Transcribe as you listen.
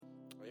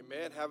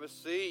Amen. Have a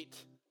seat.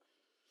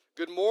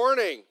 Good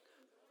morning.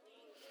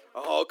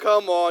 Oh,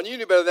 come on. You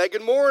knew better than that.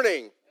 Good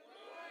morning.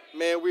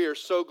 Man, we are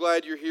so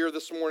glad you're here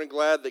this morning.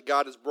 Glad that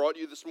God has brought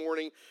you this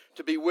morning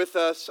to be with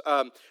us.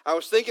 I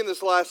was thinking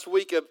this last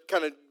week of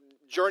kind of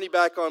journey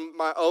back on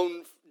my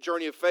own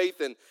journey of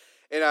faith, and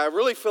I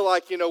really feel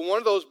like, one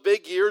of those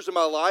big years of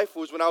my life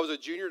was when I was a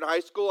junior in high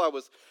school. I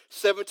was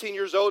 17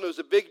 years old, and it was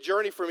a big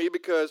journey for me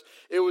because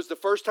it was the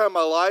first time in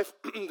my life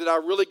that I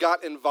really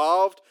got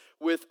involved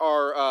with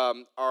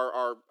our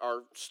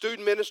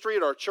student ministry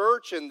at our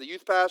church, and the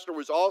youth pastor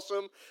was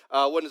awesome.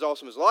 Wasn't as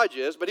awesome as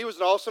Elijah is, but he was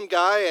an awesome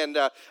guy, and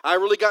I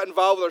really got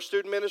involved with our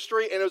student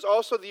ministry, and it was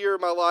also the year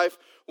of my life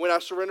when I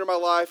surrendered my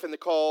life and the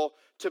call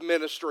to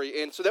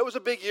ministry. And so that was a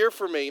big year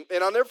for me.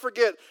 And I'll never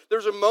forget,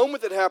 there's a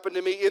moment that happened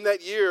to me in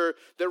that year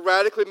that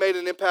radically made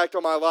an impact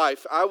on my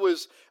life. I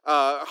was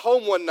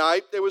home one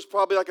night. It was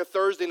probably like a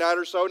Thursday night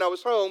or so, and I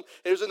was home.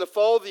 And it was in the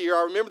fall of the year.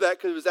 I remember that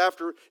because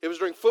it was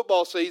during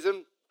football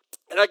season.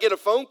 And I get a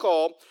phone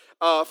call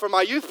from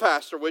my youth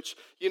pastor, which,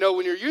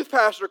 when your youth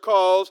pastor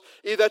calls,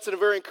 either that's a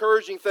very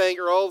encouraging thing,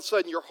 or all of a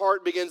sudden your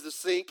heart begins to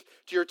sink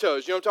to your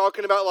toes. You know what I'm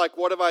talking about? Like,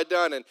 what have I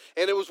done? And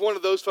it was one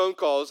of those phone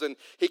calls. And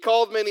he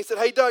called me and he said,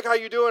 "Hey, Doug, how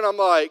you doing?" I'm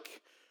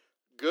like,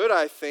 "Good,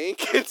 I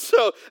think." And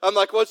so I'm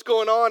like, "What's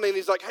going on?" And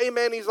he's like, "Hey,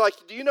 man," he's like,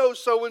 "Do you know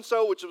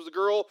so-and-so," which was a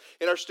girl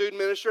in our student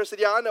ministry. I said,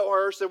 "Yeah, I know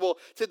her." I said, "Well,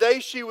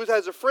 today she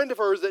has a friend of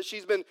hers that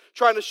she's been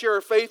trying to share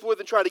her faith with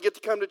and try to get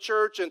to come to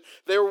church, and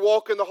they were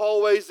walking the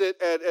hallways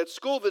at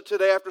school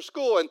today after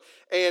school,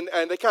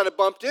 and they kind of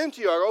bumped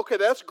into you." I go, "Okay,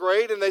 that's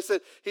great." And he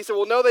said,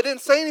 "Well, no, they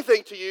didn't say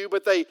anything to you,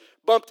 but they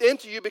bumped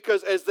into you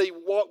because as they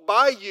walked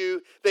by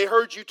you, they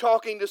heard you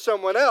talking to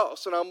someone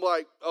else." And I'm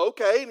like,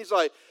 "Okay." And he's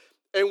like,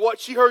 "And what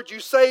she heard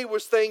you say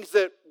was things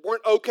that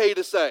weren't okay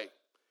to say.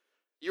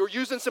 You were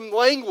using some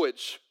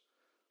language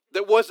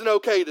that wasn't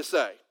okay to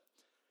say."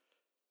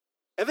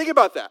 And think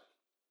about that.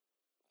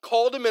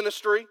 Called to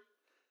ministry,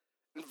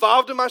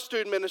 involved in my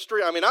student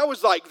ministry. I mean, I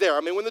was like there.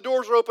 I mean, when the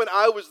doors were open,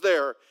 I was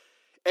there.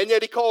 And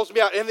yet he calls me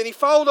out. And then he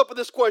followed up with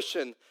this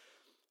question: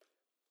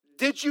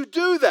 "Did you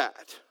do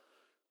that?"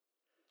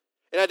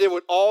 And I did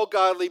what all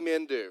godly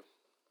men do,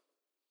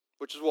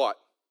 which is what?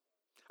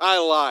 I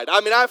lied. I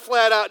mean, I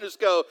flat out just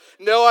go,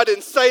 "No, I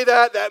didn't say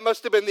that. That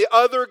must have been the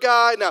other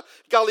guy." Now,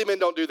 godly men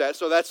don't do that,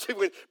 so that's.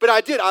 But I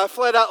did. I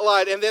flat out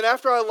lied. And then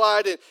after I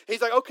lied, and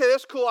he's like, "Okay,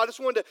 that's cool. I just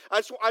wanted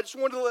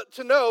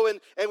to know."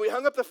 And we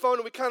hung up the phone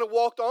and we kind of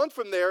walked on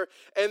from there.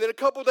 And then a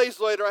couple of days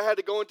later, I had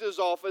to go into his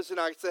office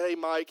and I said, "Hey,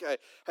 Mike,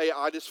 hey,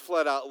 I just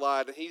flat out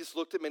lied." And he just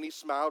looked at me and he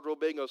smiled real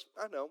big and goes,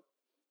 I know."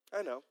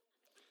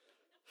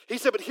 He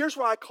said, "But here's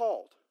why I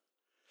called.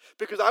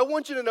 Because I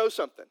want you to know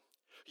something.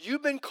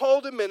 You've been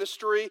called to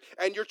ministry,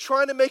 and you're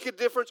trying to make a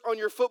difference on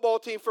your football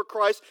team for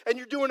Christ, and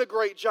you're doing a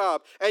great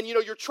job. And,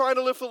 you're trying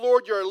to live for the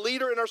Lord. You're a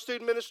leader in our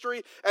student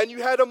ministry, and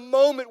you had a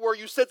moment where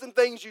you said some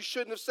things you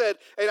shouldn't have said.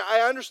 And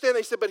I understand."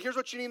 They said, "But here's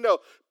what you need to know.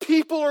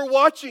 People are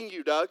watching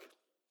you, Doug.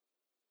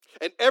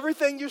 And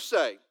everything you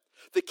say,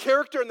 the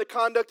character and the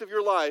conduct of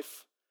your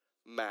life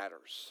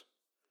matters."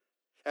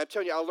 And I'm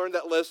telling you, I learned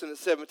that lesson at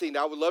 17.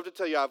 Now, I would love to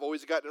tell you I've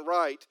always gotten it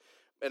right,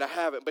 and I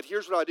haven't. But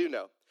here's what I do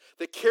know.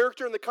 The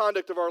character and the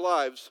conduct of our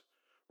lives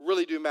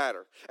really do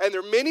matter. And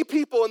there are many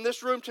people in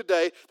this room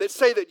today that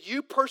say that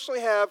you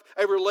personally have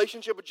a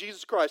relationship with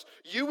Jesus Christ.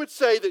 You would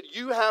say that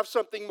you have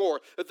something more,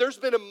 that there's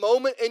been a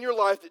moment in your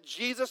life that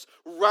Jesus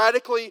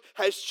radically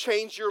has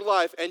changed your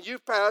life, and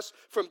you've passed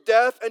from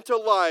death into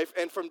life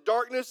and from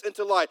darkness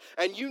into light,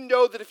 and you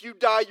know that if you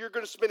die, you're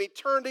going to spend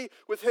eternity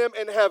with Him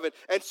in heaven.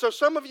 And so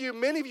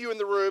many of you in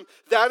the room,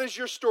 that is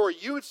your story.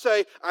 You would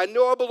say, "I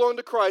know I belong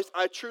to Christ.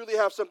 I truly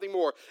have something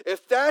more."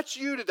 If that's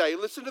you today,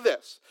 listen to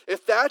this.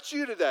 If that's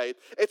you today,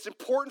 it's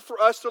important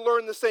for us to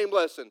learn the same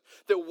lesson,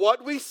 that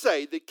what we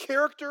say, the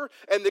character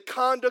and the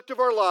conduct of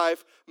our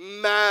life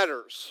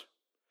matters.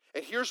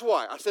 And here's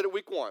why. I said it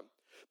week one.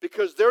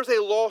 Because there's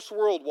a lost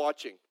world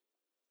watching.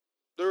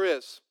 There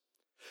is.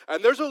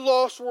 And there's a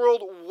lost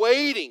world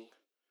waiting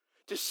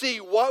to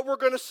see what we're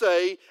going to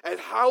say and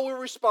how we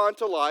respond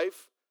to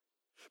life.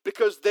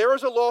 Because there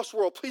is a lost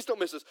world. Please don't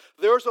miss this.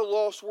 There's a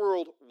lost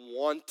world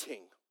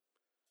wanting.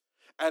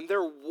 And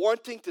they're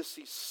wanting to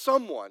see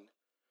someone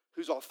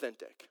who's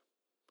authentic.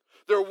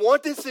 They're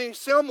wanting to see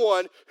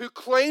someone who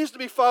claims to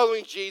be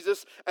following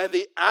Jesus, and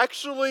they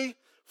actually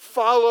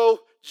follow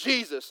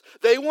Jesus.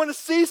 They want to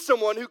see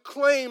someone who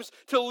claims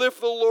to live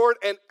for the Lord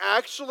and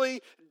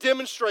actually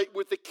demonstrate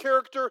with the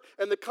character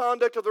and the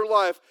conduct of their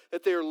life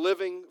that they are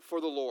living for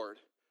the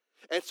Lord.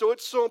 And so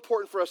it's so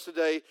important for us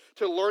today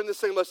to learn the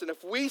same lesson.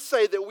 If we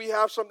say that we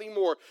have something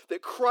more,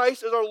 that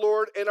Christ is our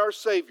Lord and our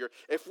Savior,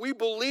 if we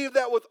believe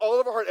that with all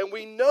of our heart and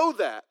we know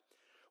that,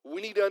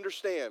 we need to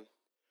understand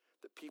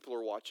that people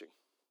are watching.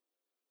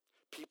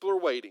 People are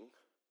waiting,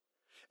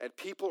 and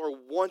people are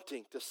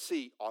wanting to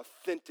see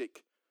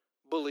authentic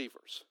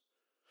believers.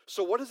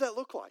 So what does that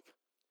look like?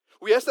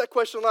 We asked that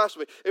question last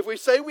week. If we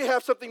say we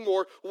have something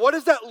more, what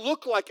does that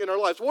look like in our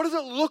lives? What does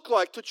it look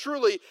like to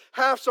truly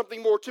have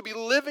something more, to be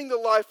living the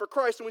life for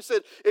Christ? And we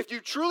said, if you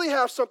truly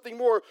have something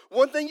more,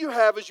 one thing you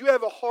have is you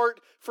have a heart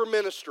for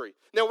ministry.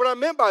 Now, what I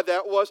meant by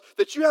that was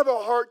that you have a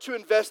heart to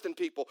invest in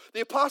people.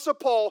 The Apostle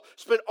Paul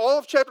spent all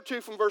of chapter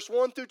 2 from verse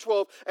 1 through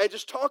 12 and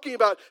just talking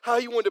about how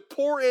he wanted to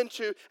pour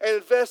into and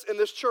invest in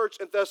this church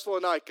in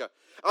Thessalonica.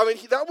 I mean,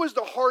 that was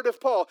the heart of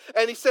Paul.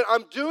 And he said,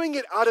 I'm doing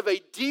it out of a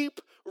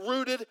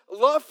deep-rooted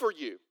love for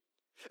you.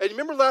 And you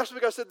remember last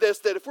week I said this,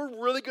 that if we're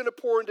really going to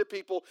pour into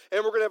people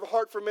and we're going to have a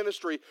heart for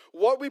ministry,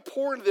 what we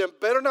pour into them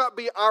better not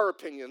be our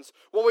opinions.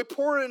 What we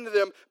pour into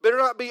them better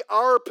not be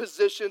our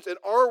positions and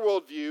our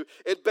worldview.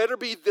 It better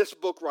be this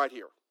book right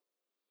here.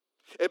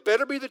 It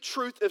better be the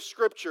truth of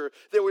Scripture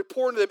that we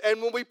pour into them.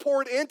 And when we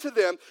pour it into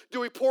them,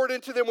 do we pour it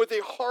into them with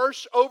a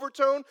harsh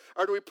overtone,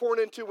 or do we pour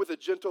it into with a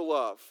gentle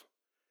love?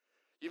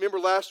 You remember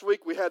last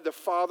week we had the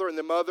father and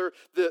the mother,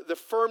 the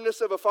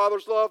firmness of a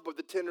father's love, but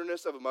the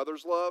tenderness of a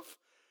mother's love.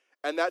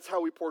 And that's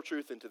how we pour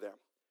truth into them.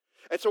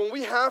 And so when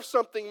we have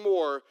something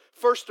more,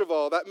 first of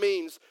all, that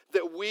means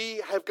that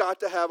we have got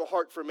to have a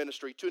heart for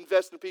ministry, to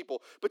invest in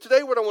people. But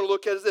today what I want to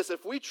look at is this.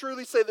 If we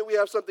truly say that we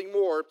have something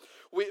more,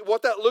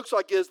 what that looks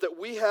like is that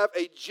we have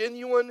a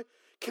genuine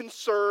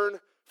concern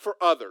for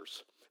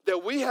others.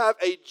 That we have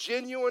a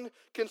genuine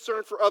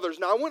concern for others.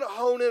 Now I want to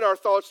hone in our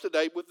thoughts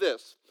today with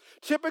this.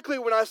 Typically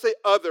when I say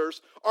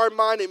others, our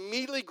mind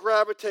immediately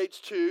gravitates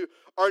to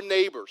our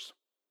neighbors,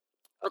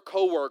 our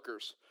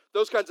coworkers,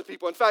 those kinds of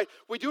people. In fact,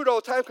 we do it all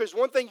the time because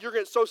one thing you're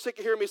going to get so sick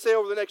of hearing me say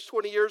over the next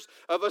 20 years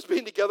of us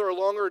being together or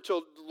longer until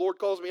the Lord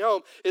calls me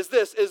home is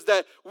this, is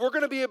that we're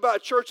going to be about a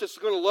church that's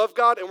going to love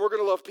God and we're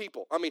going to love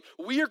people. I mean,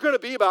 we are going to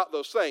be about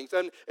those things.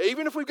 And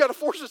even if we've got to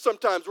force it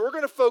sometimes, we're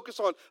going to focus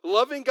on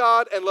loving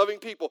God and loving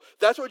people.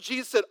 That's what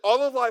Jesus said.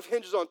 All of life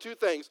hinges on two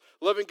things,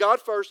 loving God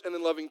first and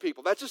then loving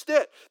people. That's just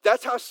it.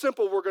 That's how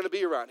simple we're going to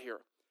be around here.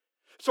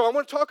 So I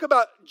want to talk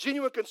about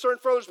genuine concern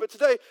for others, but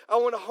today I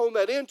want to hone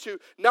that into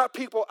not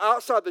people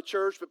outside the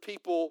church, but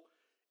people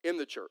in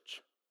the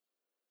church.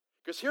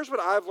 Because here's what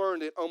I've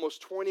learned in almost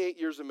 28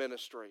 years of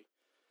ministry.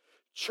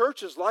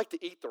 Churches like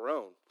to eat their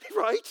own,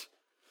 right?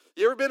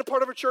 You ever been a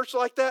part of a church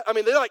like that? I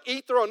mean, they like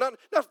eat their own, not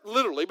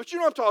literally, but you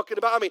know what I'm talking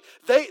about. I mean,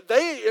 they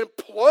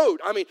implode.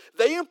 I mean,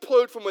 they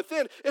implode from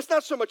within. It's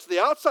not so much the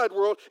outside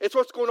world, it's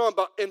what's going on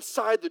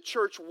inside the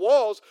church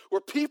walls where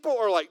people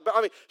are like,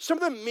 I mean,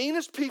 some of the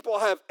meanest people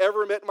I have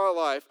ever met in my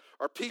life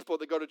are people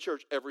that go to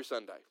church every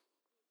Sunday.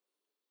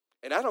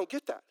 And I don't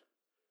get that.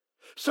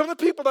 Some of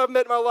the people that I've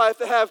met in my life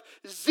that have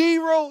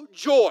zero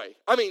joy,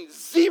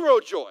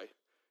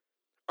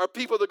 are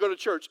people that go to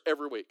church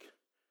every week.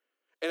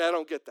 And I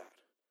don't get that.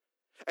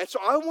 And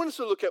so I want us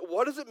to look at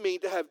what does it mean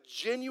to have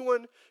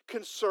genuine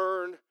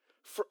concern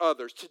for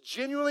others, to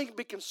genuinely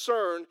be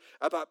concerned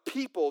about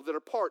people that are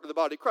part of the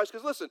body of Christ.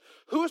 Because listen,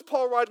 who is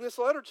Paul writing this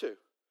letter to?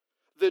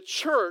 The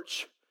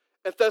church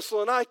at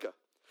Thessalonica.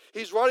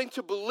 He's writing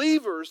to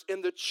believers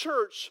in the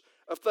church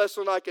of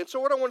Thessalonica. And so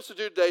what I want us to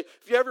do today,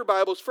 if you have your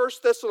Bibles, 1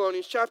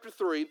 Thessalonians chapter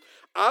 3,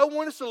 I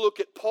want us to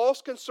look at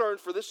Paul's concern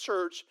for this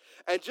church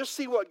and just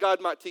see what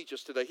God might teach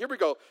us today. Here we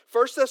go.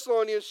 1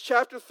 Thessalonians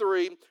chapter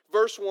 3,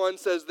 verse 1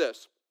 says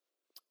this.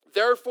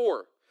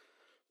 Therefore,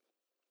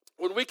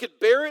 when we could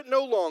bear it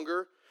no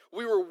longer,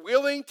 we were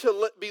willing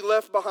to be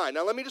left behind.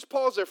 Now, let me just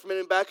pause there for a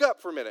minute and back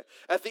up for a minute.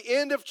 At the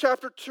end of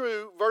chapter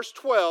 2, verse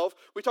 12,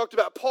 we talked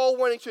about Paul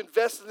wanting to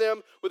invest in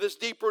them with his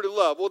deep-rooted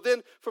love. Well,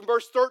 then from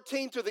verse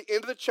 13 to the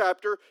end of the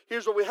chapter,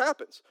 here's what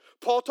happens.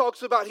 Paul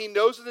talks about he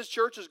knows that this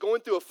church is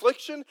going through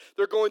affliction.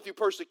 They're going through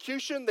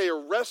persecution. They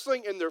are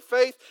wrestling in their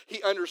faith.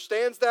 He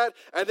understands that.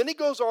 And then he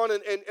goes on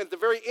and at the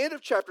very end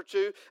of chapter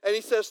 2, and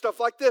he says stuff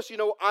like this. You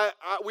know,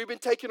 we've been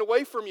taken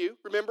away from you.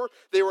 Remember,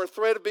 they were in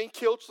threat of being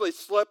killed, so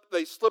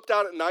they slipped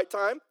out at night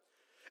time.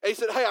 And he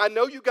said, hey, I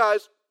know you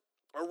guys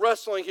are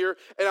wrestling here,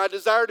 and I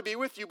desire to be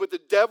with you, but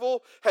the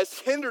devil has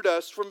hindered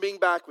us from being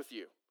back with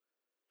you.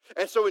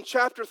 And so in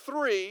chapter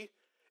 3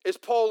 is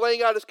Paul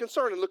laying out his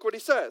concern, and look what he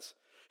says.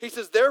 He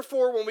says,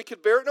 therefore, when we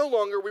could bear it no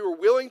longer, we were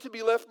willing to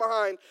be left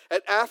behind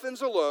at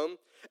Athens alone,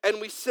 and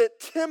we sent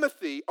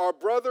Timothy, our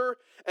brother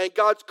and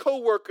God's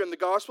co-worker in the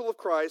gospel of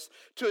Christ,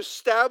 to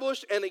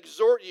establish and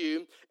exhort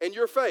you in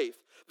your faith,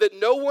 that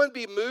no one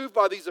be moved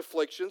by these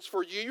afflictions,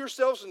 for you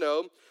yourselves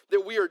know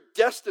that we are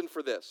destined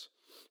for this.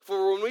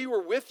 For when we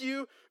were with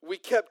you, we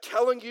kept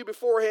telling you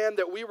beforehand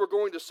that we were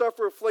going to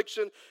suffer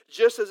affliction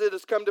just as it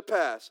has come to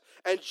pass.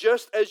 And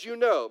just as you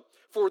know,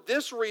 for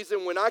this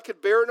reason, when I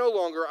could bear it no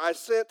longer, I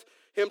sent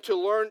him to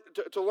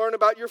learn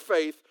about your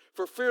faith,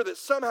 for fear that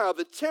somehow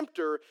the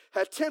tempter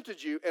had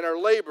tempted you and our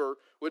labor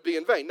would be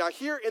in vain. Now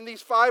here in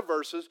these 5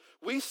 verses,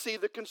 we see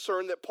the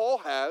concern that Paul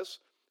has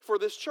for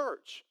this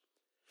church.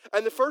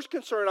 And the first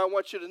concern I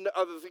want you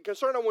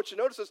to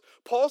notice is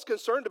Paul's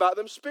concerned about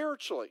them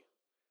spiritually.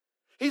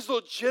 He's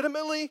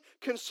legitimately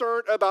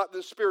concerned about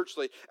them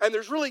spiritually. And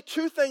there's really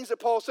two things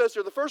that Paul says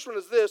here. The first one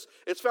is this.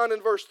 It's found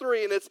in verse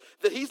 3, and it's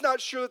that he's not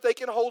sure that they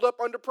can hold up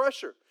under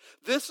pressure.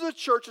 This is a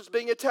church that's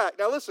being attacked.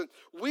 Now listen,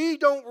 we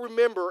don't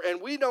remember,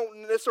 and we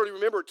don't necessarily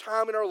remember a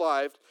time in our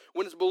life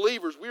when as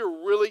believers we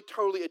were really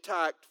totally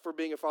attacked for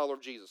being a follower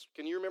of Jesus.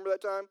 Can you remember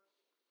that time?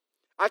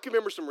 I can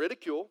remember some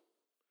ridicule.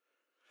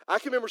 I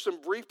can remember some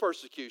brief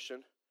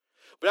persecution.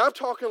 But I'm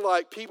talking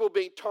like people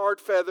being tarred,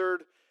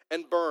 feathered,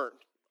 and burned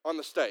on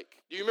the stake.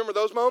 Do you remember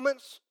those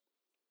moments?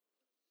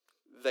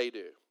 They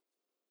do.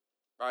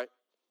 Right?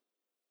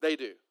 They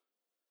do.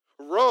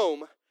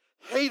 Rome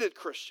hated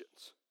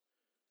Christians.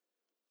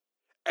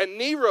 And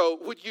Nero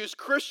would use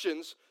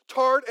Christians,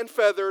 tarred and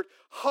feathered,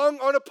 hung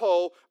on a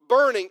pole,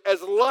 burning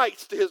as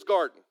lights to his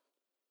garden.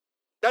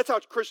 That's how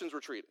Christians were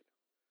treated.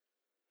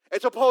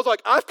 And so Paul's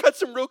like, I've got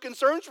some real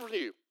concerns for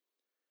you.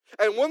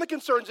 And one of the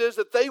concerns is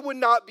that they would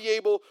not be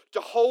able to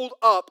hold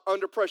up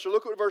under pressure.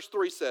 Look what verse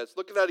 3 says.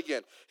 Look at that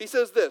again. He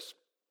says this.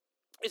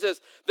 He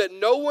says, that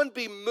no one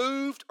be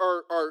moved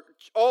or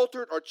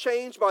altered or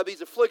changed by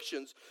these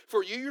afflictions,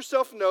 for you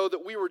yourself know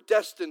that we were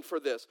destined for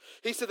this.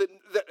 He said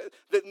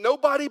that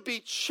nobody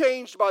be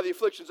changed by the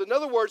afflictions. In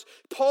other words,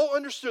 Paul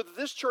understood that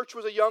this church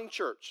was a young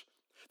church.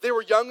 They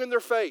were young in their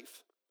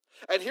faith.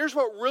 And here's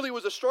what really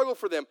was a struggle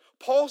for them.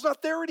 Paul's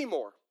not there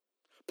anymore.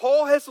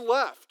 Paul has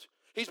left.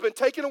 He's been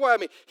taken away. I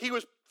mean, he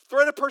was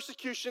threat of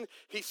persecution.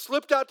 He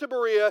slipped out to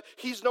Berea.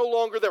 He's no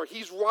longer there.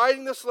 He's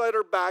writing this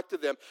letter back to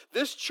them.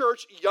 This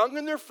church, young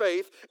in their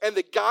faith, and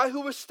the guy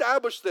who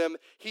established them,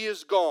 he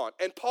is gone.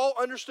 And Paul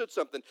understood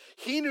something.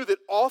 He knew that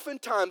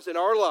oftentimes in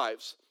our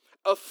lives,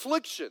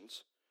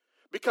 afflictions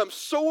become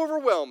so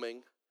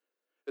overwhelming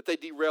that they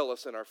derail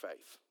us in our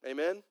faith.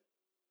 Amen?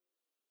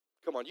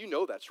 Come on, you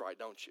know that's right,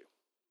 don't you?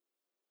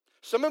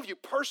 Some of you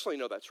personally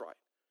know that's right.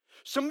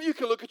 Some of you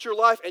can look at your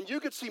life and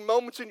you could see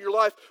moments in your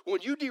life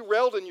when you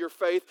derailed in your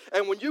faith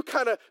and when you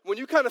kind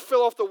of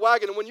fell off the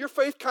wagon and when your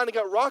faith kind of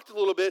got rocked a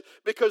little bit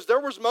because there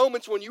was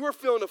moments when you were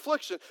feeling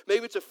affliction.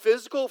 Maybe it's a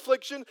physical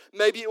affliction.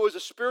 Maybe it was a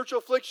spiritual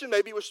affliction.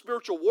 Maybe it was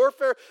spiritual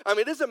warfare. I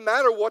mean, it doesn't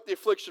matter what the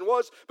affliction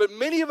was, but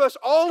many of us,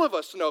 all of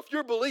us know, if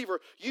you're a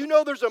believer, you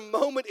know there's a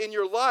moment in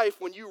your life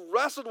when you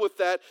wrestled with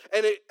that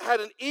and it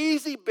had an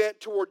easy bent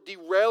toward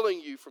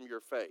derailing you from your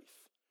faith.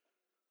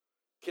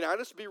 Can I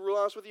just be real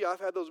honest with you? I've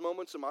had those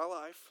moments in my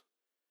life.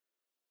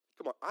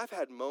 Come on, I've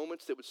had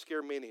moments that would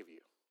scare many of you.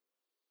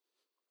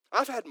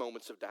 I've had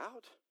moments of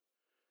doubt.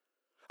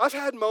 I've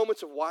had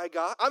moments of why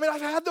God. I mean, I've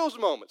had those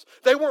moments.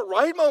 They weren't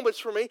right moments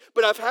for me,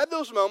 but I've had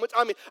those moments.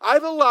 I mean,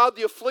 I've allowed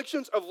the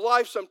afflictions of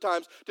life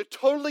sometimes to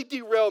totally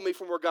derail me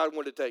from where God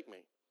wanted to take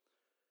me.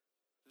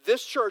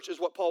 This church is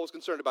what Paul was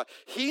concerned about.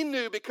 He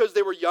knew because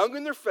they were young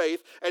in their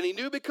faith, and he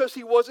knew because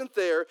he wasn't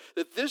there,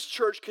 that this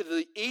church could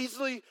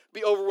easily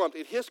be overwhelmed.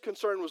 And his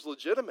concern was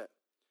legitimate.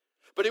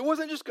 But he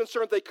wasn't just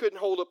concerned they couldn't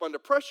hold up under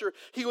pressure.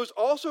 He was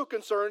also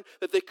concerned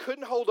that they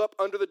couldn't hold up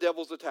under the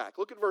devil's attack.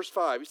 Look at verse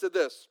 5. He said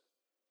this.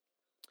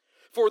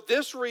 For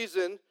this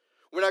reason,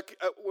 when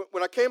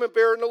I came and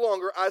bare no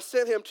longer, I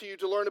sent him to you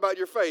to learn about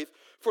your faith,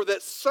 for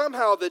that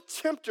somehow the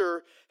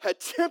tempter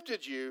had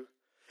tempted you,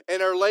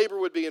 and our labor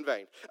would be in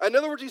vain. In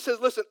other words, he says,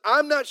 listen,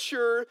 I'm not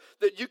sure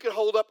that you can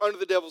hold up under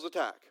the devil's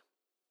attack.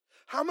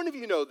 How many of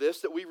you know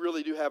this, that we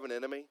really do have an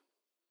enemy?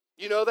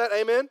 You know that?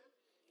 Amen?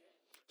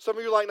 Some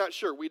of you are like, not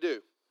sure. We do.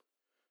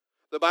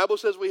 The Bible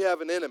says we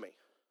have an enemy.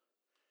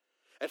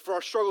 And for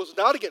our struggle is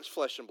not against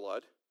flesh and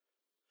blood,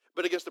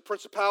 but against the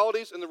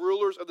principalities and the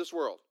rulers of this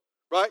world.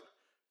 Right?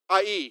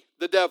 I.e.,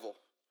 the devil.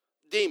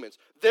 Demons.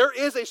 There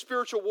is a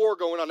spiritual war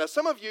going on. Now,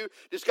 some of you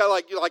just got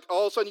like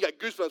all of a sudden you got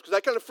goosebumps because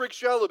that kind of freaks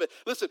you out a little bit.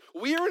 Listen,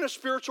 we are in a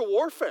spiritual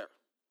warfare.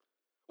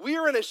 We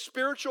are in a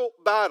spiritual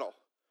battle.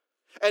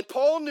 And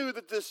Paul knew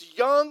that this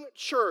young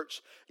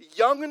church,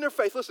 young in their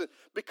faith, listen,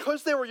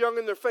 because they were young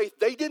in their faith,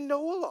 they didn't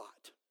know a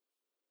lot.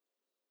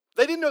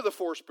 They didn't know the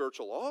 4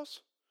 spiritual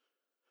laws.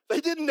 They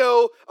didn't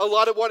know a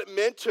lot of what it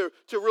meant to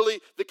really,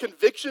 the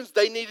convictions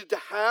they needed to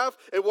have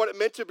and what it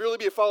meant to really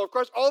be a follower of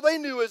Christ. All they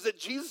knew is that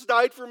Jesus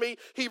died for me.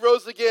 He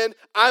rose again.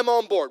 I'm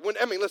on board.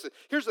 Listen,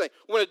 here's the thing.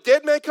 When a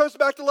dead man comes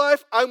back to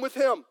life, I'm with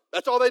him.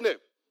 That's all they knew.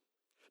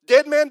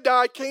 Dead man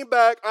died, came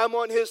back. I'm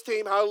on his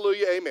team.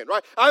 Hallelujah. Amen.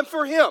 Right? I'm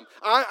for him.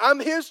 I'm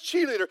his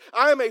cheerleader.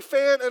 I am a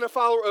fan and a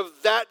follower of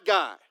that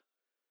guy.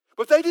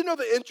 But they didn't know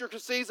the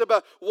intricacies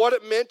about what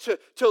it meant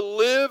to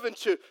live and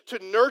to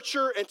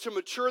nurture and to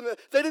mature.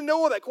 They didn't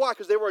know all that. Why?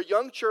 Because they were a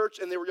young church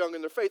and they were young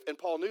in their faith, and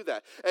Paul knew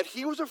that. And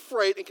he was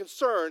afraid and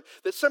concerned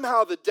that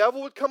somehow the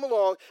devil would come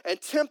along and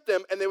tempt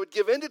them, and they would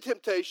give in to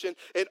temptation,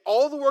 and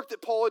all the work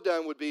that Paul had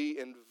done would be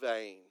in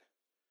vain.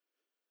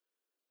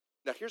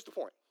 Now, here's the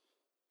point.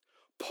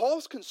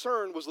 Paul's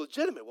concern was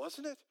legitimate,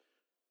 wasn't it?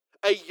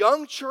 A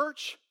young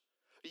church,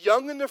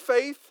 young in their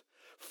faith,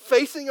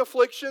 facing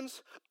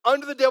afflictions,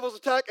 under the devil's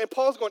attack, and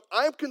Paul's going,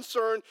 I'm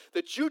concerned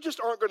that you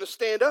just aren't going to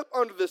stand up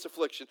under this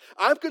affliction.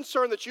 I'm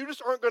concerned that you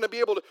just aren't going to be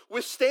able to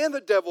withstand the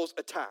devil's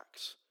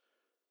attacks.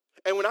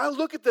 And when I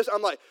look at this,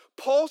 I'm like,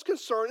 Paul's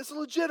concern is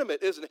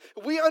legitimate, isn't it?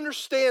 We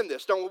understand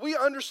this, don't we? We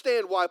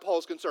understand why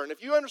Paul's concerned.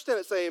 If you understand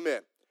it, say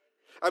amen.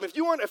 I mean,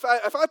 if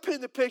I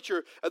paint the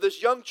picture of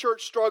this young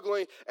church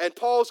struggling and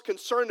Paul's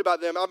concerned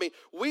about them, I mean,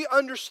 we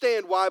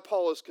understand why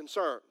Paul is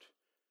concerned.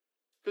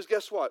 Because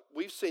guess what?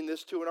 We've seen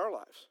this too in our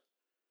lives.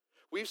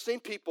 We've seen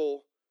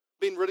people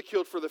being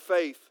ridiculed for the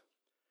faith,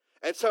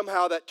 and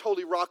somehow that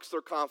totally rocks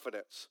their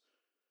confidence.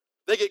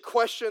 They get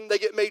questioned, they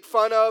get made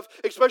fun of,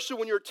 especially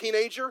when you're a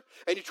teenager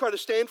and you try to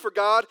stand for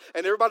God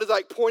and everybody's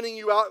like pointing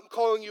you out and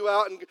calling you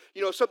out and,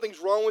 something's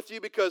wrong with you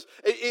because,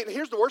 and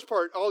here's the worst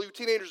part, all you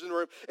teenagers in the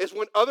room, is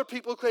when other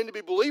people who claim to be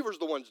believers are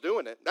the ones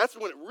doing it. That's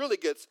when it really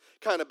gets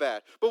kind of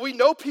bad. But we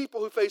know people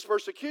who face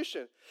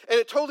persecution and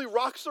it totally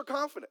rocks their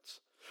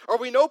confidence. Or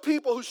we know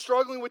people who are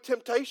struggling with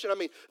temptation. I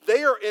mean,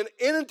 they are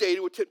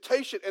inundated with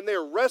temptation and they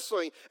are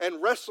wrestling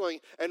and wrestling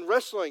and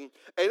wrestling,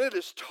 and it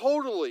is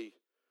totally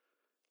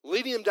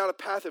leading them down a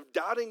path of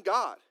doubting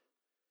God.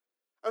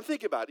 I'm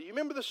thinking about it. You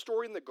remember the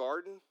story in the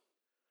garden?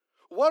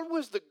 What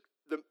was the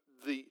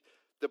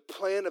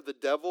plan of the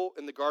devil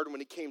in the garden when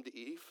he came to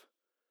Eve?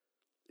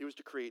 It was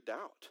to create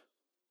doubt.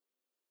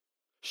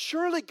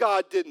 Surely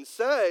God didn't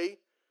say,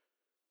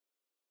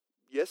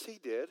 yes, he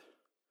did.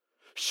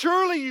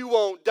 Surely you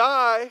won't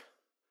die.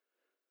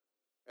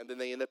 And then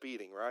they end up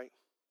eating, right?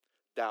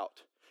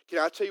 Doubt. Can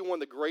I tell you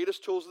one of the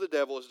greatest tools of the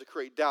devil is to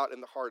create doubt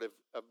in the heart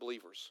of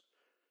believers.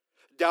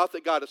 Doubt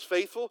that God is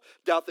faithful,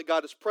 doubt that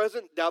God is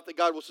present, doubt that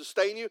God will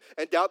sustain you,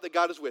 and doubt that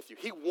God is with you.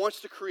 He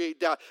wants to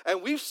create doubt.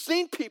 And we've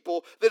seen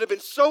people that have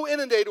been so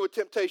inundated with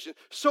temptation,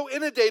 so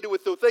inundated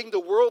with the thing the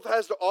world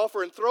has to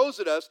offer and throws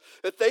at us,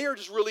 that they are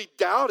just really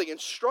doubting and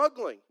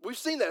struggling. We've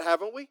seen that,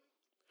 haven't we?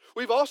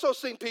 We've also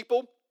seen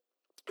people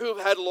who have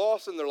had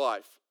loss in their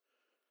life.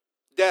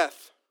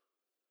 Death,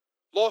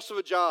 loss of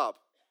a job,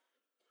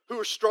 who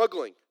are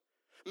struggling.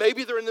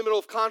 Maybe they're in the middle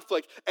of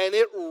conflict, and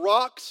it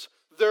rocks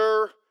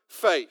their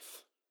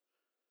faith.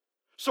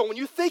 So when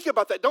you think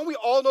about that, don't we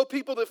all know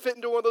people that fit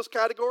into one of those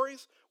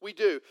categories? We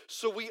do.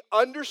 So we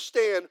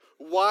understand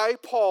why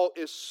Paul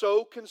is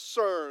so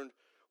concerned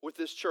with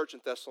this church in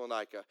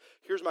Thessalonica.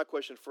 Here's my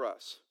question for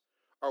us.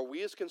 Are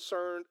we as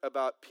concerned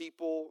about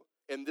people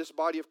in this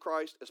body of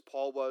Christ as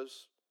Paul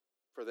was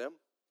for them?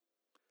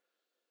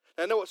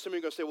 And I know what some of you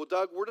are going to say, well,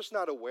 Doug, we're just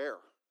not aware.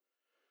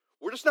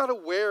 We're just not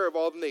aware of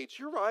all the needs.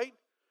 You're right.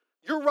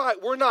 You're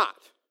right, we're not.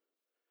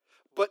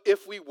 But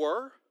if we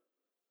were,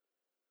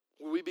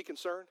 would we be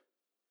concerned?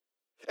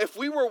 If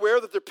we were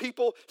aware that there are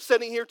people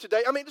sitting here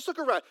today, I mean, just look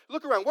around.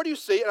 Look around. What do you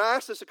see? And I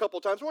asked this a couple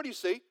of times. What do you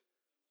see?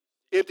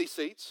 Empty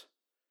seats.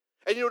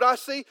 And you know what I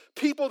see?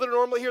 People that are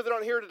normally here that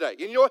aren't here today.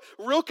 And you know what?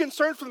 Real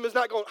concern for them is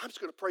not going, I'm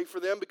just going to pray for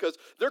them because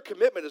their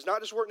commitment is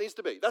not just where it needs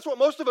to be. That's what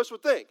most of us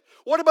would think.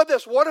 What about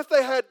this? What if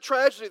they had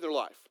tragedy in their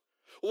life?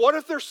 What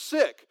if they're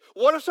sick?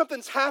 What if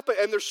something's happened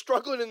and they're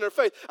struggling in their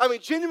faith? I mean,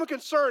 genuine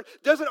concern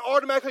doesn't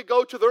automatically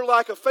go to their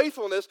lack of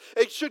faithfulness.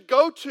 It should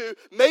go to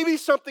maybe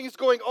something is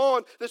going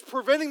on that's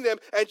preventing them,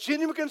 and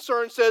genuine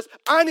concern says,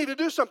 I need to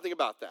do something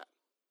about that.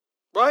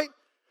 Right?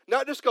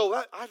 Not just go,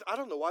 I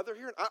don't know why they're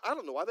here. I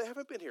don't know why they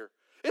haven't been here.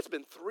 It's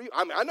been 3,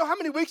 I know how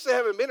many weeks they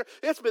haven't been here.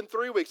 It's been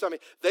 3 weeks. I mean,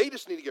 they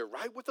just need to get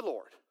right with the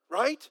Lord.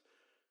 Right?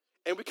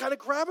 And we kind of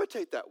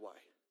gravitate that way.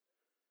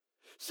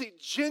 See,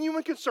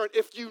 genuine concern,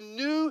 if you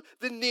knew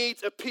the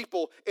needs of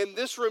people in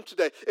this room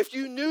today, if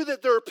you knew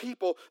that there are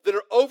people that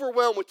are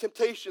overwhelmed with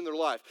temptation in their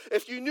life,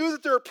 if you knew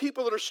that there are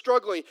people that are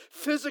struggling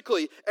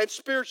physically and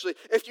spiritually,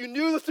 if you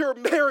knew that there are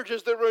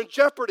marriages that are in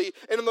jeopardy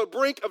and on the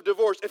brink of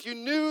divorce, if you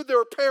knew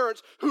there are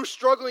parents who are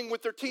struggling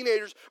with their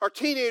teenagers, or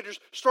teenagers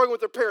struggling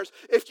with their parents,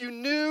 if you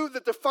knew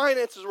that the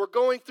finances were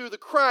going through the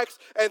cracks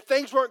and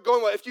things weren't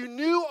going well, if you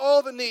knew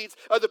all the needs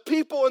of the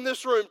people in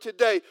this room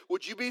today,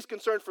 would you be as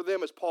concerned for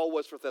them as Paul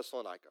was for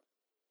Thessalonica?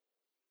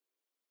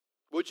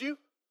 Would you?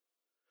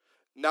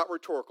 Not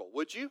rhetorical.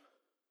 Would you?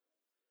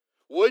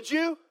 Would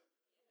you?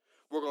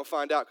 We're going to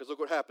find out because look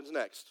what happens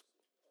next.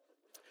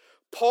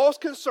 Paul's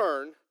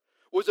concern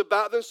was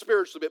about them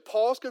spiritually, but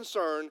Paul's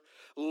concern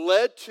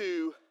led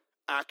to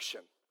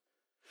action.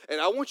 And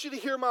I want you to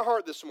hear my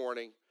heart this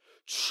morning.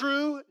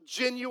 True,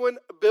 genuine,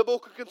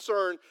 biblical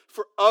concern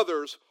for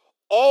others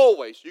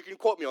always, you can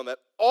quote me on that,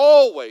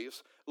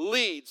 always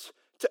leads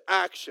to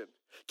action.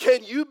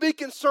 Can you be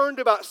concerned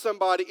about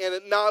somebody and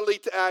it not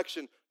lead to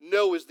action?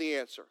 No is the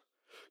answer.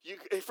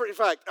 In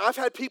fact, I've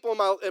had people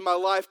in my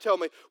life tell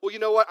me, well, you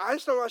know what? I'm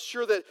not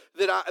sure that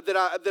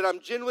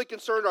I'm genuinely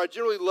concerned or I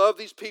genuinely love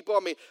these people. I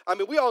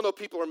mean, we all know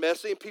people are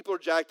messy and people are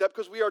jacked up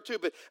because we are too.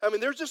 But I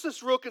mean, there's just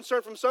this real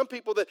concern from some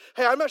people that,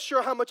 hey, I'm not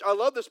sure how much I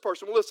love this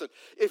person. Well, listen,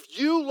 if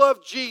you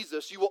love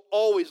Jesus, you will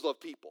always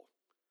love people.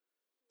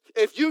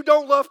 If you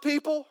don't love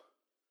people,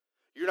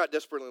 you're not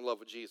desperately in love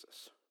with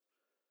Jesus.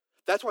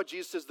 That's why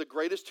Jesus says the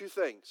greatest 2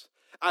 things.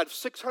 Out of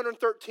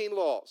 613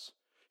 laws,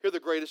 here are the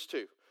greatest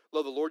 2.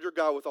 Love the Lord your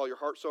God with all your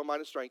heart, soul, mind,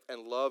 and strength,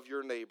 and love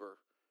your neighbor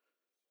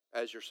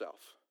as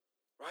yourself.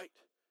 Right?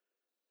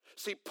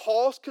 See,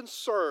 Paul's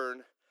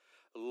concern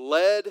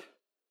led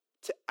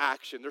to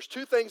action. There's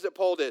two things that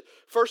Paul did.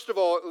 First of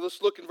all,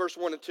 let's look in verse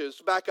 1 and 2.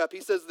 Let's back up.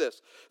 He says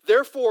this,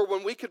 "Therefore,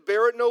 when we could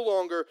bear it no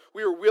longer,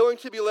 we were willing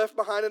to be left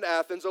behind in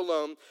Athens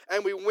alone,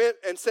 and we went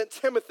and sent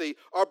Timothy,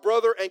 our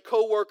brother and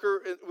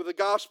co-worker with the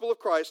gospel of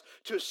Christ,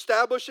 to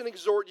establish and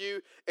exhort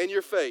you in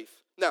your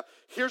faith." Now,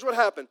 here's what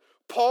happened.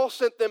 Paul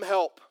sent them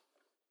help.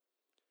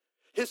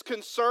 His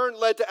concern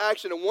led to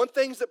action. And one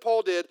thing that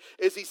Paul did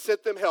is he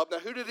sent them help. Now,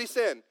 who did he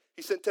send?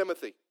 He sent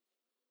Timothy,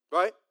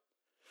 right?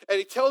 And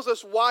he tells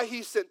us why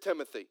he sent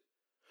Timothy.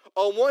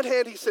 On one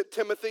hand, he sent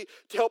Timothy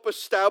to help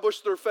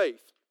establish their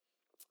faith.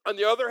 On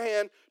the other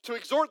hand, to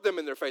exhort them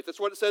in their faith. That's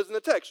what it says in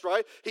the text,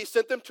 right? He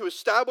sent them to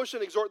establish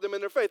and exhort them in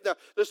their faith. Now,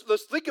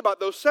 let's think about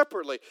those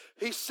separately.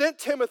 He sent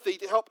Timothy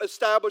to help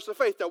establish the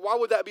faith. Now, why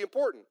would that be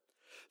important?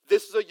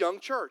 This is a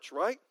young church,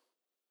 right?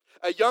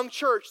 A young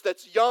church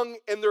that's young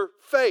in their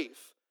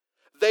faith.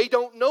 They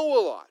don't know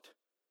a lot.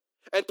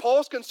 And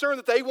Paul's concerned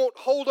that they won't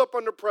hold up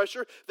under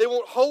pressure. They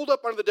won't hold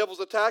up under the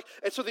devil's attack.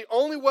 And so the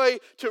only way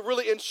to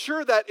really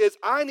ensure that is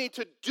I need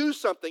to do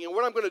something. And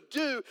what I'm going to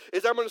do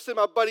is I'm going to send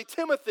my buddy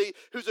Timothy,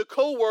 who's a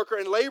co-worker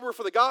and laborer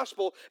for the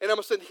gospel, and I'm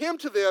going to send him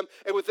to them.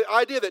 And with the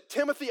idea that,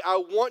 Timothy, I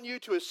want you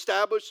to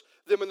establish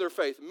them in their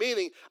faith.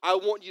 Meaning, I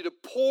want you to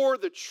pour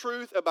the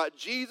truth about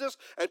Jesus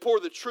and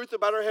pour the truth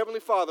about our Heavenly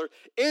Father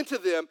into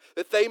them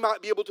that they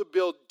might be able to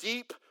build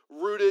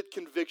deep-rooted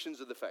convictions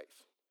of the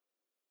faith.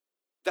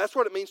 That's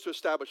what it means to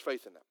establish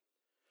faith in them.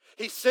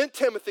 He sent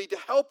Timothy to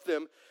help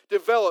them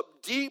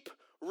develop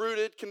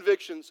deep-rooted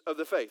convictions of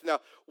the faith. Now,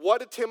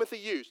 what did Timothy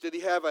use? Did he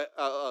have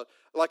a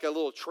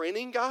little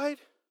training guide?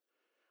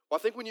 Well,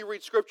 I think when you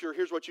read Scripture,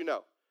 here's what you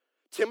know.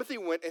 Timothy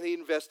went and he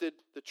invested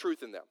the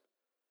truth in them,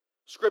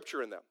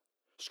 Scripture in them.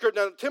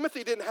 Now,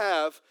 Timothy didn't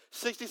have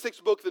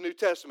 66 books of the New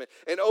Testament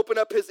and open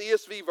up his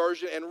ESV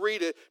version and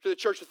read it to the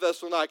church of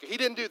Thessalonica. He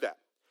didn't do that.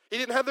 He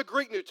didn't have the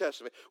Greek New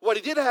Testament. What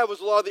he did have was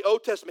a lot of the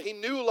Old Testament. He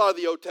knew a lot of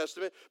the Old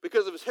Testament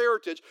because of his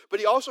heritage, but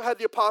he also had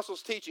the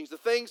apostles' teachings, the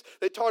things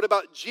they taught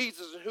about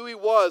Jesus and who he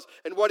was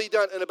and what he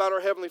done and about our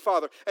Heavenly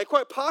Father. And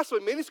quite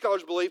possibly, many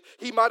scholars believe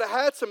he might have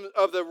had some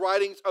of the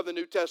writings of the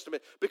New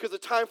Testament because of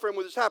the time frame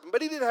when this happened,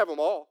 but he didn't have them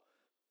all.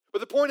 But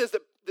the point is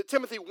that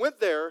Timothy went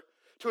there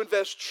to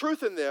invest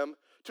truth in them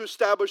to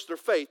establish their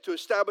faith, to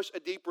establish a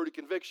deep-rooted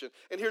conviction.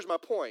 And here's my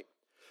point.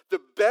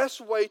 The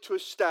best way to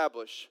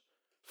establish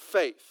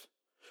faith,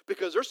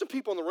 because there's some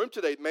people in the room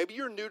today, maybe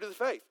you're new to the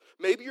faith.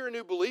 Maybe you're a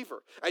new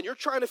believer, and you're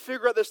trying to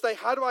figure out this thing,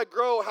 how do I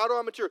grow? How do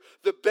I mature?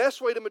 The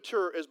best way to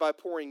mature is by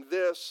pouring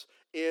this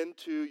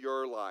into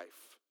your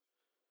life.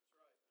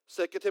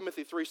 2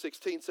 Timothy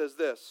 3:16 says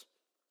this.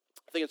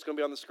 I think it's going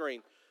to be on the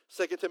screen.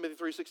 2 Timothy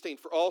 3:16.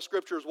 For all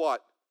Scripture is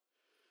what?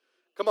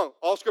 Come on,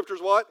 all Scripture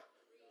is what?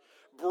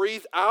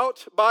 Breathed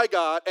out by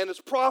God and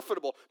is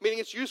profitable, meaning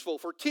it's useful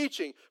for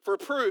teaching, for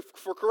proof,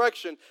 for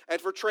correction,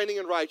 and for training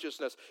in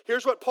righteousness.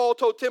 Here's what Paul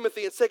told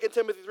Timothy in 2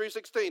 Timothy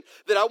 3:16,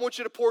 that I want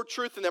you to pour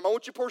truth in them. I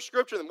want you to pour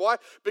Scripture in them. Why?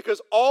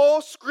 Because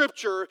all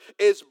Scripture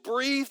is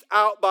breathed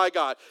out by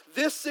God.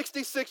 This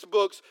 66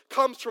 books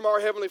comes from our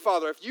Heavenly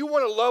Father. If you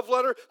want a love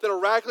letter that'll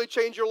radically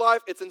change your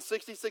life, it's in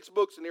 66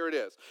 books, and here it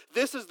is.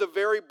 This is the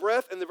very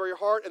breath and the very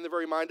heart and the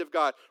very mind of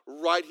God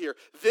right here.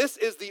 This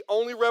is the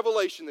only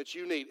revelation that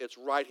you need. It's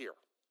right here.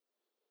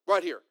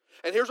 Right here.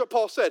 And here's what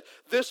Paul said.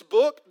 This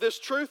book, this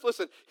truth,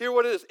 listen, hear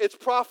what it is. It's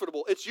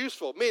profitable. It's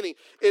useful, meaning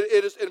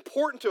it is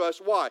important to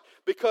us. Why?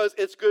 Because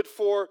it's good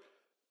for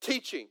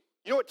teaching.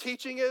 You know what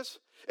teaching is?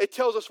 It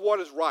tells us what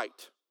is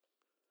right.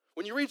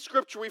 When you read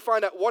Scripture, we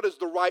find out what is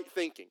the right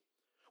thinking.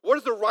 What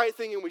is the right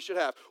thinking we should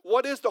have?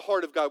 What is the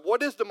heart of God?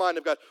 What is the mind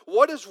of God?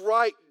 What is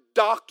right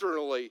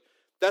doctrinally?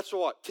 That's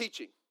what?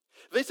 Teaching.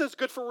 This is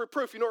good for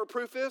reproof. You know what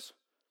reproof is?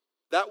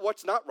 That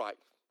what's not right.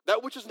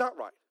 That which is not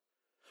right.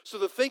 So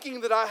the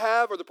thinking that I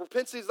have or the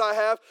propensities I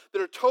have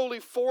that are totally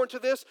foreign to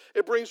this,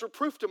 it brings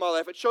reproof to my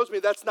life. It shows me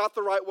that's not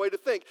the right way to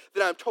think,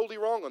 that I'm totally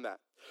wrong on that.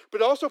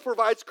 But it also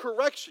provides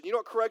correction. You know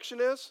what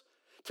correction is?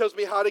 It tells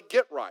me how to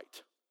get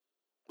right.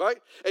 Right?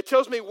 It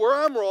tells me where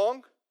I'm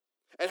wrong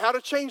and how to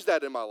change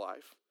that in my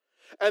life.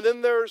 And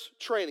then there's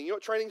training. You know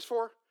what training's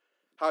for?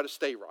 How to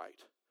stay right.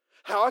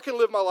 How I can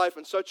live my life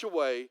in such a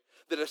way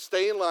that I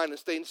stay in line and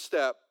stay in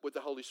step with the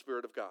Holy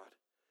Spirit of God.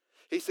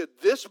 He said,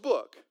 this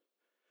book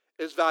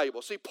is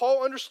valuable. See,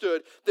 Paul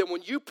understood that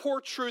when you pour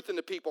truth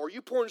into people or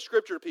you pour in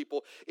Scripture to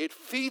people, it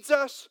feeds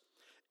us,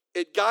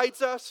 it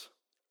guides us,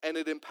 and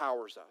it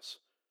empowers us.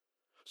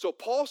 So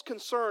Paul's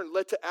concern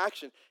led to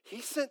action.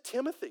 He sent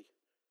Timothy.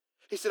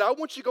 He said, I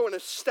want you to go and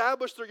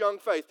establish their young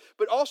faith,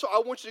 but also I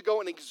want you to go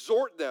and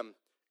exhort them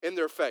in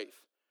their faith.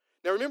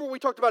 Now, remember we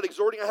talked about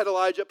exhorting? I had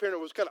Elijah up here, and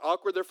it was kind of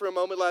awkward there for a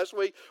moment last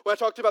week when I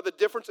talked about the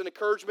difference in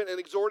encouragement and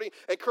exhorting.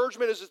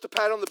 Encouragement is just a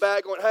pat on the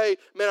back going, hey,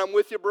 man, I'm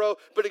with you, bro.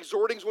 But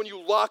exhorting is when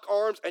you lock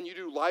arms and you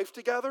do life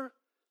together.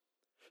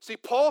 See,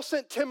 Paul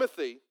sent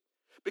Timothy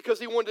because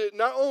he wanted to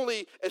not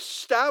only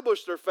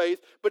establish their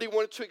faith, but he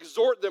wanted to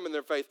exhort them in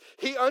their faith.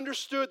 He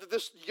understood that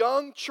this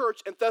young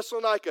church in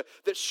Thessalonica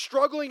that's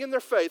struggling in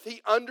their faith,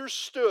 he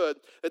understood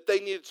that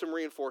they needed some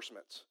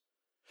reinforcements.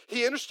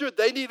 He understood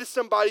they needed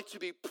somebody to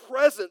be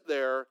present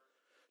there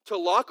to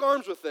lock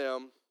arms with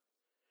them,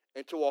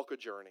 and to walk a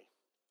journey.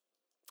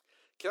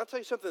 Can I tell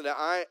you something that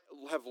I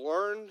have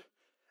learned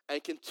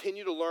and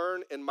continue to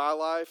learn in my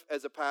life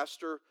as a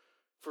pastor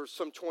for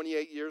some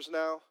 28 years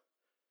now?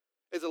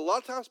 Is a lot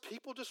of times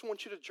people just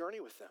want you to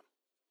journey with them.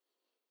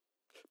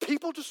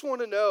 People just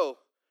want to know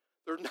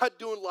they're not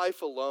doing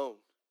life alone.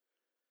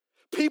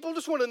 People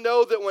just want to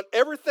know that when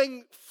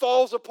everything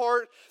falls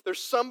apart,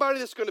 there's somebody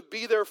that's going to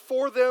be there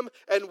for them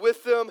and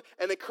with them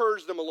and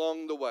encourage them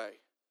along the way.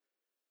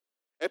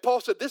 And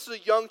Paul said, this is a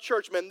young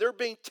church, man. They're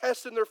being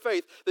tested in their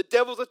faith. The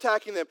devil's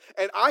attacking them.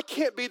 And I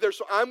can't be there,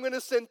 so I'm going to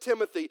send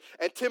Timothy.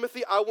 And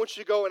Timothy, I want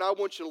you to go, and I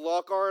want you to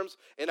lock arms,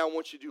 and I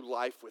want you to do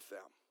life with them.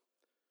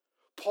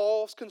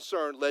 Paul's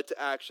concern led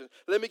to action.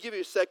 Let me give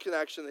you a second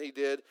action that he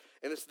did,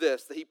 and it's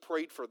this, that he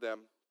prayed for them.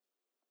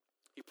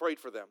 He prayed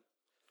for them.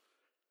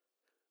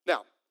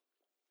 Now,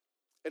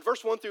 in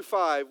verse 1 through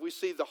 5, we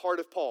see the heart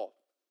of Paul.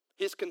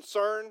 His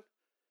concern,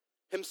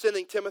 him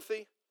sending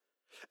Timothy.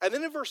 And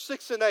then in verse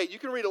 6 and 8, you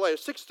can read it later,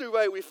 6 through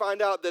 8, we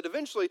find out that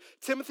eventually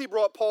Timothy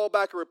brought Paul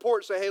back a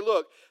report saying, hey,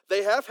 look,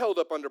 they have held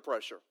up under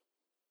pressure.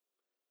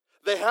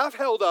 They have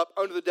held up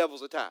under the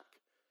devil's attack.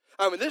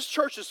 I mean, this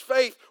church's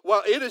faith,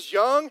 while it is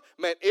young,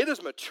 man, it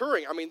is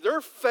maturing. I mean,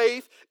 their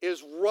faith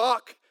is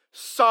rock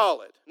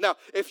solid. Now,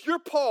 if you're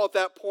Paul at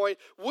that point,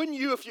 wouldn't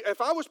you,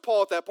 if I was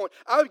Paul at that point,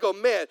 I would go,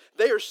 man,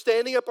 they are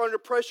standing up under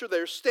pressure. They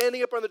are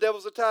standing up under the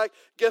devil's attack.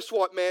 Guess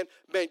what, man?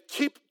 Man,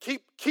 keep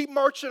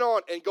marching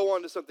on and go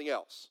on to something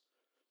else.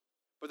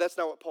 But that's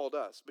not what Paul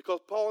does,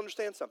 because Paul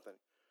understands something.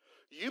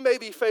 You may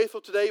be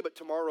faithful today, but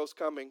tomorrow's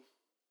coming.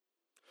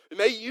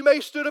 You may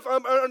stood up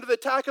under the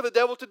attack of the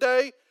devil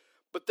today,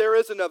 but there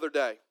is another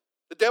day.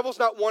 The devil's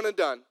not one and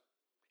done.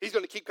 He's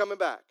going to keep coming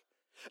back.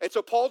 And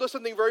so Paul does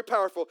something very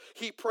powerful.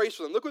 He prays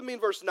for them. Look with me in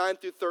verse 9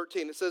 through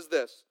 13. It says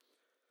this.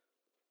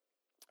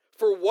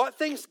 For what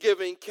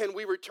thanksgiving can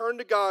we return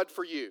to God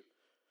for you?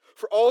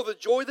 For all the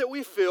joy that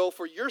we feel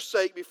for your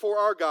sake before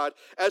our God,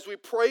 as we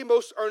pray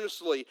most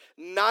earnestly,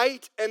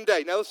 night and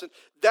day. Now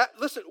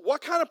listen,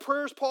 what kind of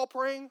prayer is Paul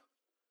praying?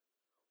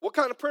 What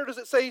kind of prayer does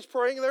it say he's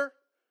praying there?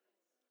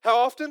 How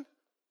often?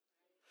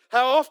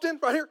 How often?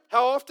 Right here.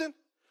 How often?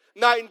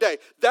 Night and day.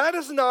 That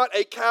is not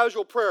a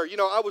casual prayer. You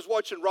know, I was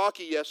watching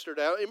Rocky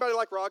yesterday. Anybody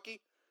like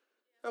Rocky?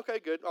 Okay,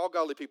 good. All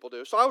godly people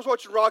do. So I was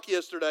watching Rocky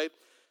yesterday,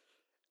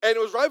 and it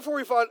was right before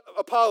he fought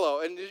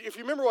Apollo. And if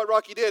you remember what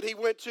Rocky did, he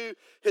went to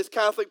his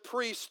Catholic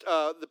priest,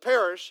 the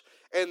parish,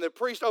 and the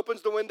priest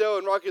opens the window,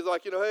 and Rocky's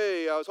like,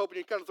 hey, I was hoping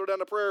you'd kind of throw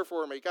down a prayer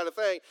for me, kind of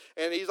thing.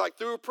 And he's like,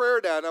 threw a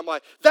prayer down. And I'm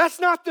like, that's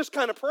not this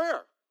kind of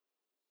prayer.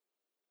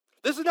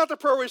 This is not the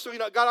prayer where he's saying,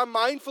 God, I'm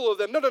mindful of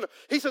them. No.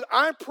 He says,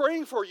 I'm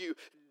praying for you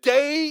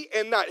day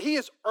and night. He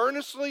is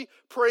earnestly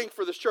praying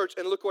for this church.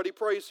 And look what he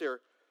prays here.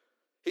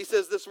 He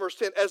says this, verse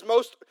 10,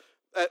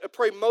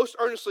 pray most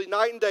earnestly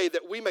night and day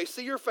that we may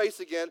see your face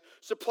again,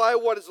 supply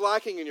what is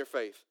lacking in your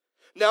faith.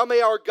 Now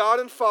may our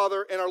God and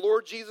Father and our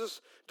Lord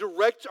Jesus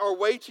direct our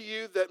way to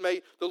you, that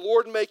may the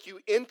Lord make you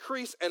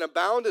increase and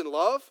abound in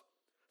love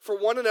for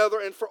one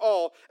another and for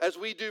all, as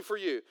we do for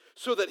you,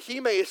 so that he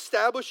may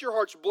establish your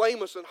hearts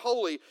blameless and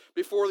holy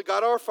before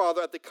God our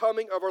Father at the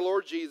coming of our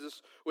Lord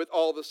Jesus with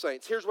all the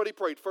saints. Here's what he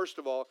prayed. First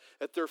of all,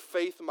 that their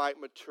faith might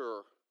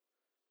mature.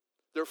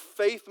 Their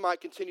faith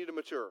might continue to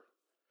mature.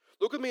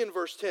 Look with me in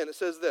verse 10. It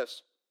says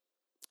this.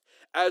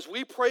 As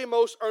we pray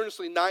most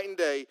earnestly night and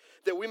day,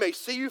 that we may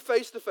see you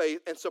face to face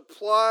and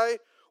supply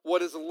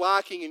what is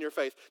lacking in your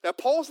faith. Now,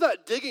 Paul's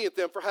not digging at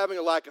them for having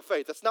a lack of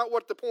faith. That's not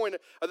what the point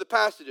of the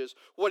passage is.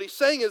 What he's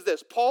saying is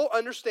this. Paul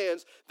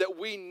understands that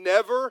we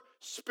never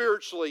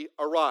spiritually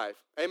arrive.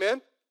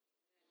 Amen?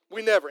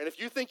 We never. And if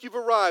you think you've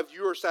arrived,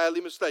 you are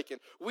sadly mistaken.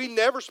 We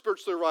never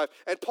spiritually arrive.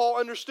 And Paul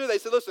understood that. He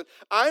said, listen,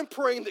 I'm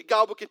praying that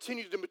God will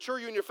continue to mature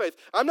you in your faith.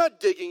 I'm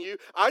not digging you.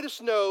 I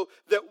just know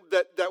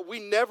that we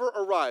never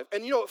arrive.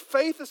 And you know,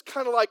 faith is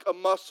kind of like a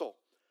muscle.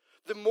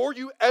 The more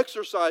you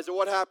exercise it,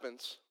 what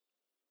happens?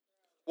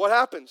 What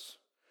happens?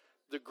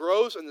 It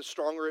grows and the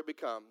stronger it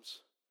becomes.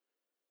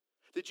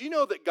 Did you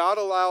know that God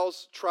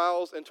allows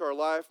trials into our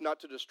life not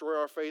to destroy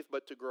our faith,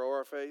 but to grow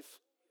our faith?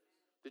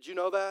 Did you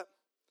know that?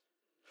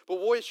 But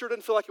boy, it sure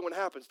doesn't feel like it when it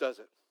happens, does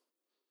it?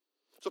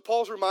 So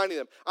Paul's reminding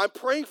them, I'm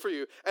praying for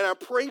you, and I'm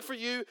praying for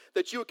you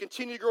that you would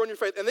continue to grow in your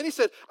faith. And then he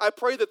said, I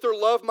pray that their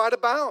love might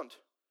abound.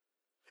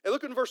 And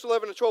look in verse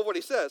 11 and 12 what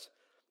he says.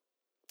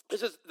 It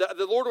says,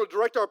 the Lord will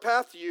direct our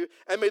path to you,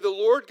 and may the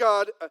Lord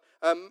God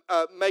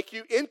make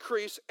you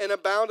increase and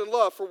abound in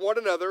love for one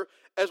another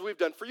as we've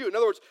done for you. In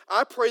other words,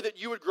 I pray that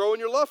you would grow in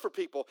your love for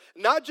people.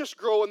 Not just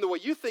grow in the way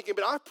you're thinking,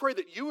 but I pray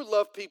that you would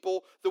love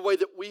people the way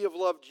that we have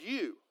loved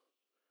you.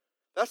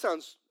 That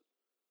sounds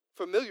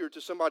familiar to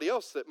somebody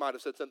else that might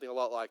have said something a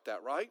lot like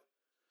that, right?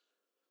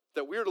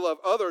 That we're to love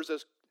others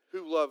as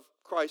who love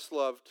Christ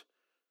loved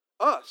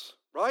us,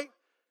 right?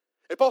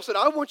 And Paul said,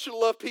 I want you to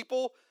love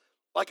people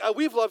like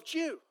we've loved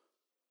you.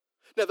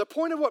 Now, the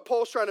point of what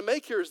Paul's trying to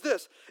make here is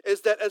this,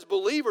 is that as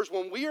believers,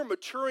 when we are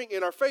maturing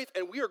in our faith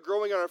and we are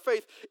growing in our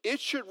faith, it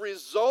should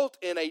result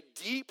in a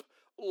deep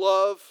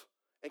love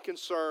and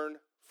concern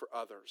for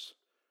others.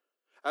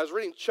 I was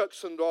reading Chuck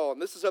Swindoll,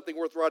 and this is something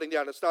worth writing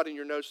down. It's not in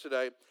your notes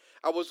today.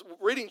 I was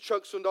reading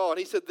Chuck Swindoll, and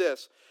he said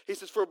this. He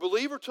says, for a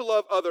believer to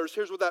love others,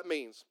 here's what that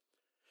means.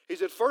 He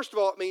said, first of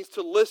all, it means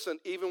to listen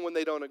even when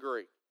they don't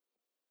agree.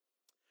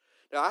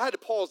 Now, I had to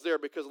pause there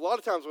because a lot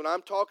of times when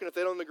I'm talking, if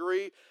they don't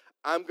agree,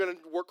 I'm going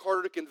to work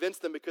harder to convince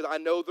them because I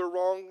know they're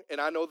wrong and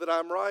I know that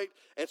I'm right,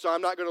 and so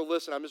I'm not going to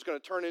listen. I'm just going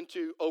to turn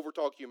into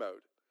over-talk you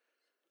mode.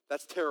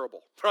 That's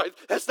terrible, right?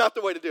 That's not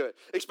the way to do it,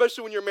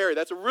 especially when you're married.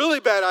 That's a really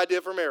bad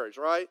idea for marriage,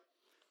 right?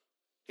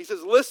 He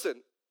says,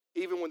 listen,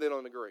 even when they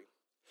don't agree.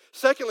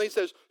 Secondly, he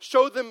says,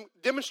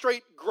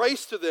 demonstrate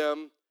grace to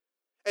them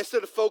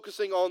instead of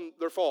focusing on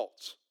their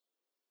faults.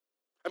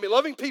 I mean,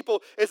 loving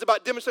people is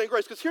about demonstrating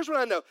grace, because here's what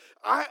I know.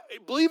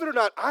 Believe it or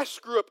not, I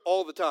screw up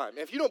all the time.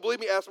 If you don't believe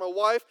me, ask my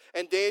wife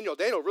and Daniel.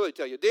 Daniel will really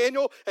tell you.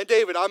 Daniel and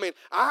David,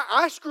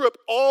 I screw up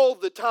all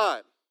the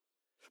time.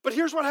 But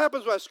here's what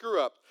happens when I screw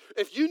up.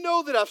 If you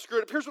know that I've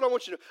screwed up, here's what I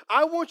want you to know.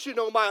 I want you to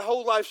know my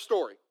whole life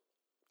story.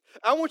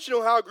 I want you to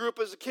know how I grew up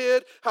as a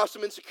kid, how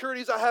some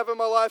insecurities I have in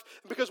my life.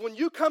 Because when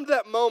you come to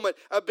that moment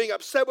of being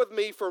upset with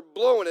me for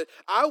blowing it,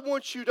 I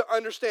want you to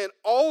understand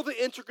all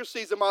the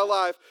intricacies of my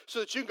life so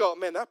that you can go,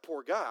 man, that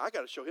poor guy, I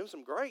got to show him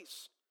some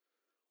grace.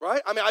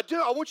 Right? I mean, I do.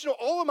 I want you to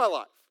know all of my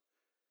life.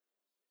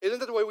 Isn't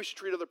that the way we should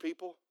treat other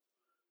people?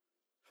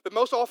 But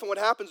most often what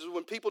happens is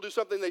when people do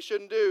something they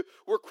shouldn't do,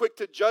 we're quick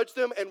to judge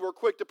them and we're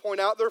quick to point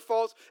out their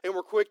faults and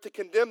we're quick to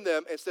condemn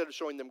them instead of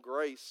showing them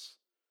grace.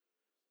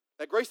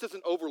 Now, grace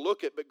doesn't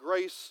overlook it, but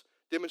grace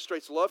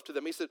demonstrates love to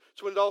them. He said,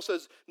 Swindoll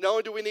says, not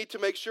only do we need to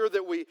make sure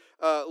that we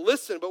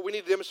listen, but we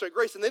need to demonstrate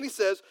grace. And then he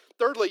says,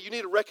 thirdly, you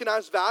need to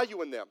recognize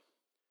value in them.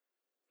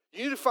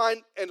 You need to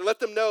find and let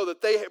them know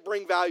that they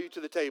bring value to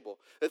the table,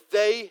 that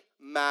they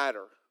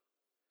matter.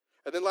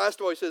 And then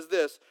last of all, he says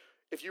this,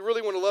 if you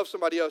really want to love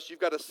somebody else, you've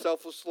got to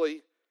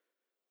selflessly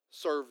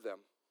serve them.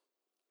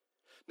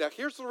 Now,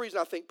 here's the reason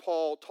I think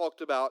Paul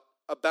talked about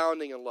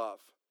abounding in love.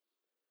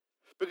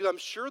 Because I'm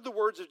sure the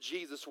words of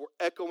Jesus were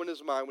echo in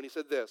his mind when he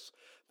said this,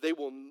 they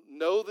will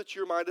know that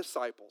you're my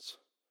disciples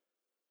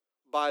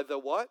by the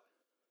what?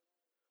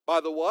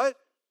 By the what?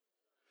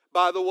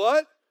 By the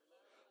what?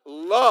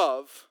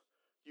 Love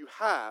you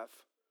have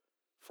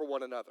for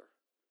one another.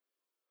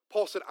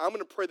 Paul said, I'm going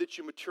to pray that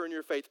you mature in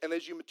your faith. And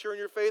as you mature in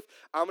your faith,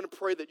 I'm going to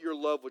pray that your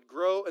love would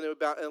grow.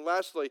 And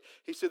lastly,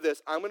 he said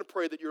this, I'm going to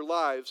pray that your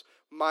lives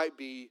might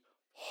be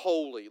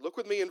holy. Look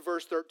with me in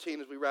verse 13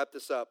 as we wrap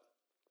this up.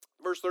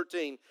 Verse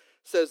 13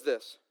 says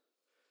this,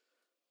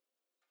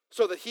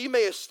 so that he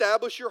may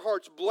establish your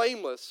hearts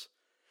blameless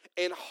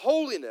in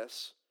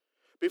holiness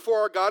before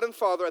our God and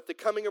Father at the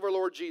coming of our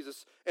Lord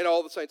Jesus and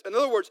all the saints. In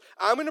other words,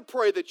 I'm going to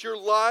pray that your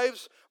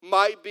lives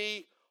might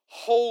be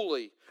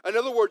holy. In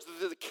other words,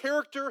 that the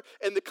character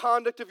and the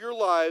conduct of your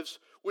lives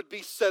would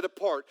be set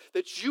apart.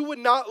 That you would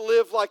not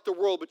live like the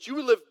world, but you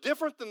would live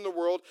different than the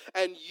world,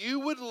 and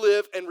you would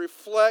live and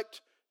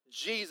reflect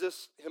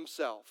Jesus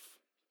himself.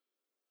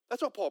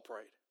 That's what Paul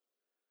prayed.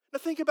 Now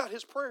think about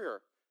his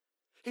prayer.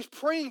 He's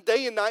praying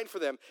day and night for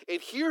them.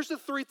 And here's the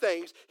three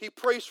things he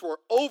prays for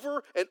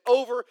over and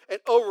over and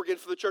over again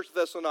for the church of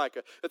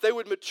Thessalonica. That they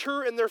would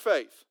mature in their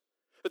faith.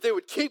 That they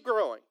would keep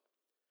growing.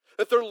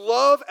 That their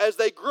love as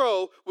they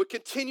grow would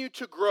continue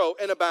to grow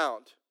and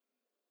abound.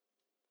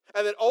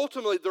 And that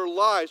ultimately their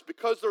lives,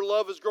 because their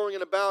love is growing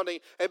and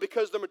abounding, and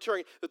because they're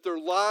maturing, that their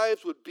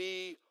lives would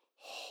be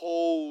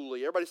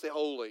holy. Everybody say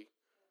holy.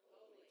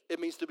 It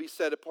means to be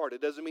set apart.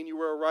 It doesn't mean you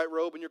wear a white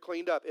robe and you're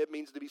cleaned up. It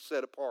means to be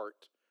set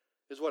apart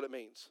is what it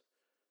means.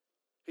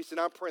 He said,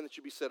 I'm praying that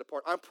you be set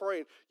apart. I'm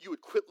praying you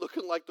would quit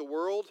looking like the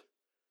world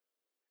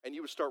and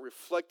you would start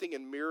reflecting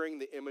and mirroring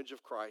the image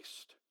of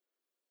Christ.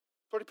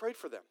 That's what he prayed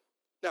for them.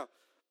 Now,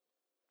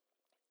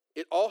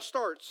 it all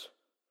starts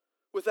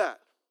with that.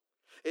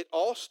 It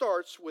all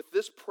starts with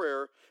this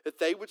prayer that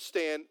they would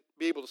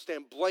be able to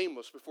stand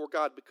blameless before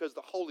God because of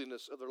the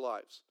holiness of their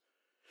lives.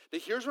 Now,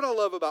 here's what I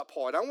love about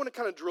Paul, and I want to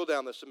kind of drill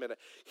down this a minute.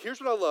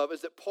 Here's what I love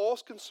is that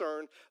Paul's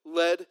concern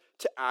led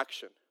to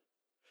action.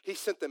 He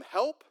sent them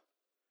help,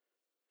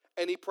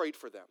 and he prayed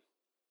for them.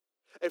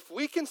 If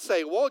we can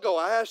say, a while ago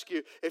I asked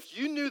you, if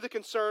you knew the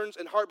concerns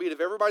and heartbeat of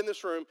everybody in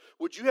this room,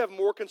 would you have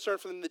more concern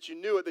for them that you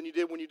knew it than you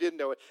did when you didn't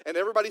know it? And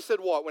everybody said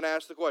what when I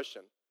asked the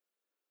question?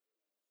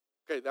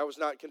 Okay, that was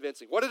not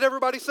convincing. What did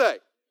everybody say?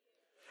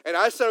 And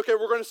I said, okay,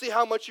 we're going to see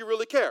how much you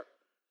really care.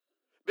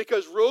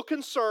 Because real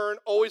concern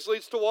always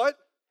leads to what?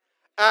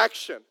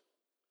 Action.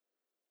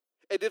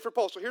 It did for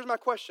Paul. So here's my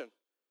question.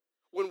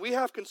 When we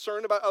have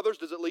concern about others,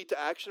 does it lead to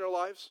action in our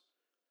lives?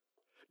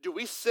 Do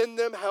we send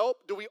them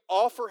help? Do we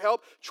offer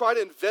help? Try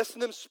to invest in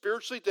them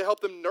spiritually to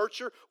help them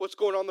nurture what's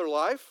going on in their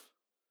life?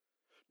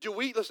 Do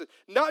we, listen,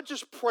 not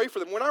just pray for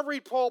them. When I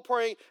read Paul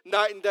praying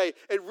night and day,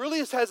 it really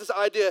has this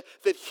idea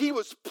that he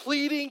was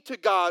pleading to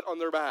God on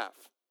their behalf.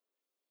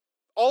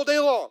 All day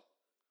long.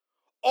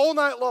 All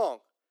night long.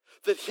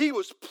 That he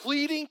was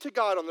pleading to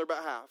God on their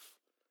behalf.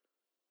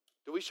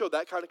 Do we show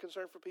that kind of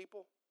concern for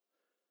people?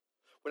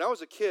 When I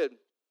was a kid,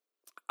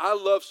 I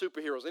love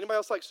superheroes. Anybody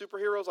else like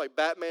superheroes? Like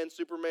Batman,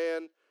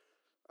 Superman?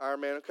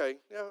 Iron Man, okay.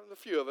 Yeah, a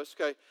few of us,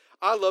 okay.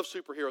 I love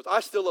superheroes. I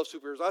still love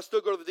superheroes. I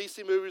still go to the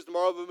DC movies, the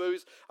Marvel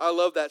movies. I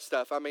love that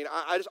stuff. I mean,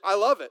 I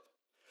love it.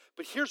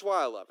 But here's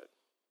why I love it.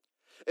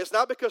 It's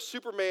not because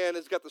Superman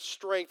has got the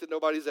strength that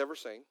nobody's ever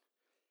seen.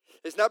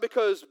 It's not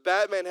because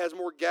Batman has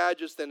more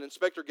gadgets than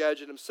Inspector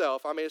Gadget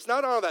himself. I mean, it's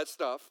not all that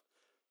stuff.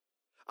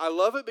 I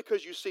love it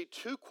because you see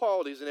two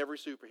qualities in every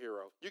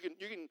superhero. You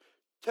can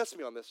test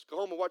me on this. Go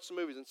home and watch some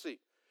movies and see.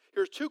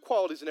 Here's two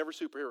qualities in every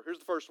superhero. Here's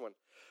the first one.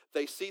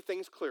 They see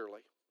things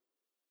clearly.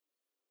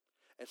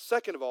 And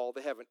second of all,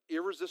 they have an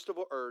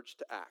irresistible urge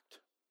to act.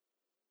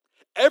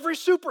 Every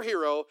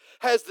superhero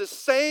has the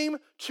same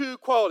two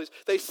qualities.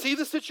 They see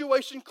the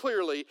situation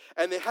clearly,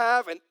 and they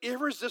have an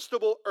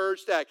irresistible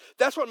urge to act.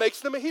 That's what makes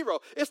them a hero.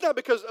 It's not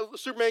because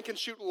Superman can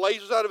shoot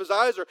lasers out of his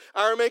eyes or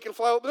Iron Man can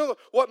fly. No.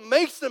 What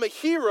makes them a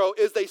hero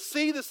is they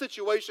see the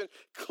situation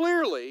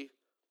clearly,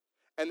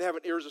 and they have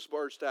an irresistible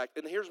urge to act.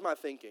 And here's my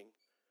thinking.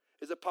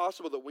 Is it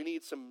possible that we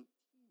need some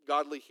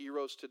godly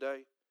heroes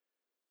today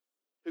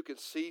who can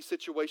see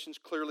situations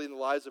clearly in the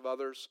lives of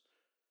others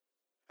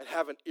and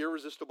have an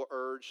irresistible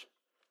urge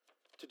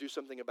to do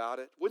something about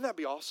it? Wouldn't that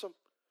be awesome?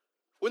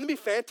 Wouldn't it be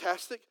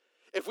fantastic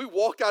if we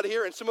walked out of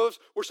here and some of us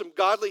were some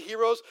godly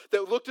heroes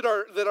that looked at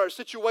our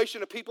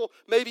situation of people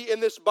maybe in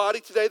this body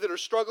today that are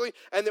struggling,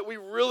 and that we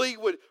really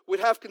would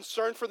have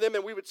concern for them,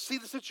 and we would see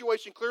the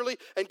situation clearly,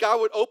 and God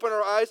would open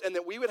our eyes, and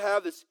that we would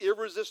have this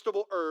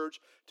irresistible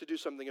urge to do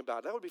something about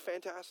it? That would be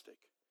fantastic.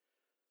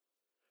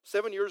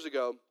 7 years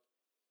ago,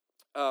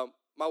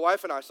 my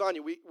wife and I,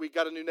 Sonia, we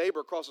got a new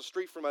neighbor across the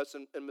street from us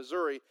in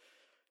Missouri.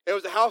 It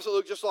was a house that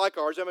looked just like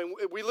ours. I mean,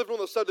 we lived in one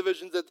of those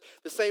subdivisions that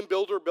the same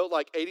builder built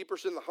like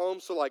 80% of the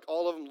homes, so like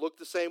all of them looked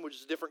the same, which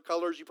is different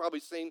colors. You've probably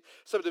seen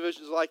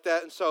subdivisions like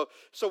that. And so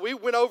we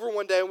went over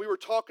one day and we were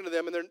talking to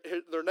them, and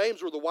their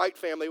names were the White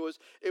family.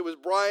 It was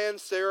Brian,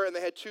 Sarah, and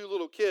they had two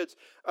little kids.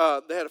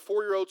 They had a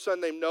 4-year-old son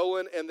named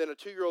Nolan, and then a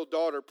 2-year-old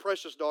daughter,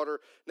 precious daughter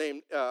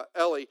named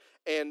Ellie.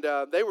 And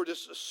they were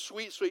just a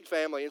sweet, sweet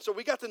family. And so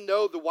we got to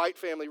know the White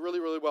family really,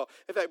 really well.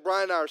 In fact,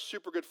 Brian and I are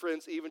super good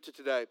friends even to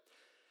today.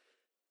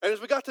 And as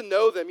we got to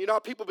know them, you know how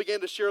people began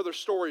to share their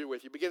story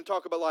with you, began to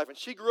talk about life. And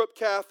she grew up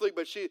Catholic,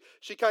 but she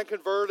kind of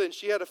converted, and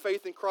she had a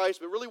faith in Christ,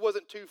 but really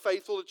wasn't too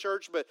faithful to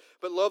church, but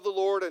loved the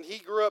Lord. And he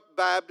grew up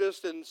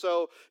Baptist, and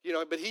so,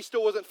 but he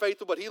still wasn't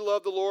faithful, but he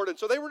loved the Lord. And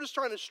so they were just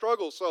trying to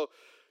struggle. So,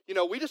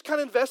 we just kind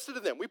of invested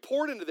in them. We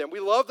poured into them. We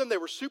loved them. They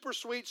were super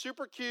sweet,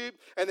 super cute,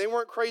 and they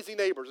weren't crazy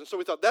neighbors. And so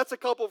we thought, that's a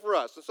couple for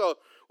us. And so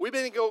we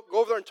began to go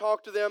over there and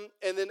talk to them.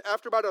 And then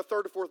after about our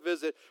third or fourth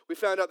visit, we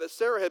found out that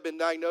Sarah had been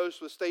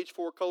diagnosed with stage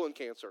 4 colon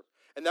cancer.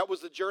 And that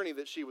was the journey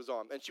that she was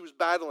on. And she was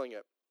battling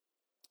it.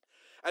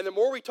 And the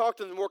more we talked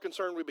to them, the more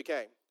concerned we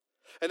became.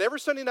 And every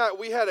Sunday night,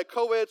 we had a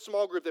co-ed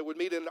small group that would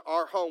meet in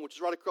our home, which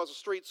is right across the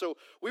street. So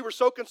we were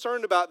so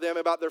concerned about them,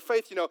 about their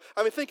faith.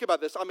 Think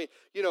about this.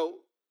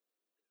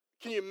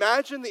 Can you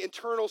imagine the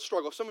internal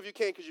struggle? Some of you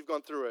can because you've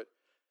gone through it.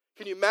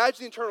 Can you imagine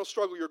the internal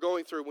struggle you're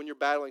going through when you're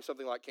battling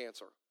something like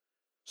cancer?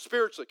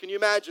 Spiritually, can you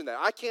imagine that?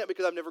 I can't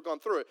because I've never gone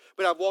through it.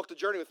 But I've walked a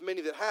journey with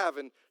many that have,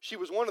 and she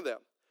was one of them.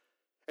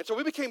 And so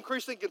we became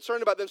increasingly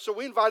concerned about them. So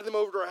we invited them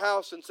over to our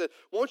house and said,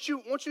 won't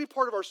you be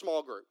part of our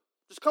small group?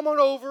 Just come on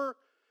over.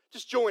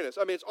 Just join us.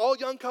 It's all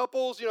young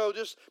couples,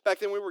 just back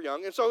then we were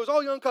young. And so it was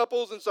all young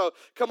couples, and so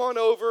come on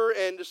over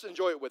and just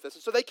enjoy it with us.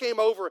 And so they came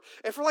over,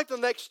 and for like the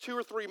next 2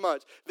 or 3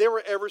 months, they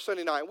were every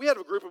Sunday night. We had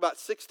a group of about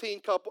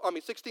 16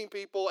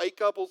 people, 8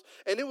 couples,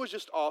 and it was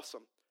just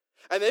awesome.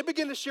 And they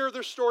began to share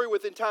their story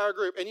with the entire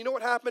group. And you know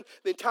what happened?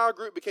 The entire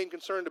group became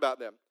concerned about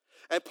them.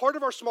 And part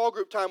of our small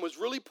group time was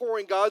really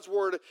pouring God's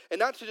word, and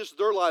not to just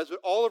their lives, but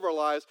all of our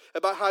lives,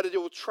 about how to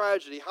deal with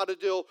tragedy, how to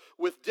deal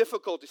with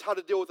difficulties, how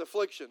to deal with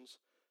afflictions.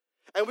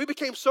 And we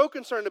became so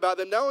concerned about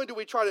them, not only do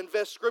we try to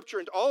invest Scripture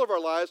into all of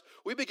our lives,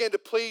 we began to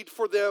plead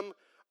for them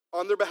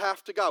on their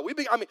behalf to God.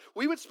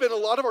 We would spend a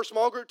lot of our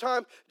small group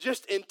time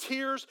just in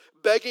tears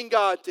begging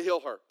God to heal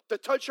her, to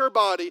touch her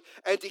body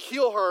and to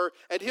heal her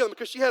and to heal them,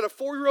 because she had a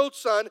 4-year-old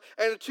son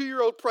and a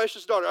 2-year-old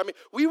precious daughter.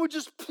 We would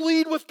just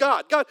plead with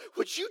God. God,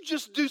 would you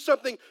just do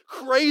something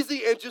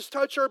crazy and just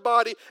touch her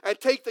body and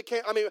take the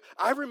cancer?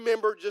 I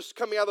remember just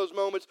coming out of those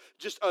moments,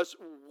 just us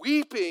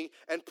weeping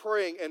and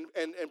praying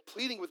and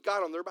pleading with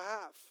God on their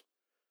behalf.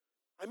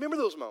 I remember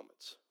those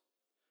moments.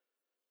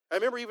 I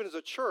remember even as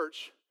a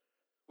church,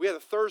 we had a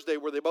Thursday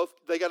where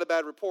they got a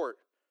bad report.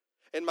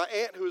 And my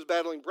aunt, who was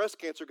battling breast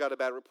cancer, got a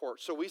bad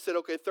report. So we said,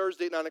 okay,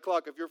 Thursday at 9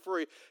 o'clock, if you're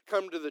free,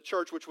 come to the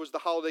church, which was the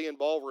Holiday Inn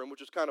Ballroom, which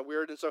was kind of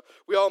weird. And so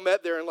we all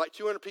met there, and like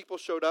 200 people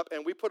showed up,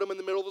 and we put them in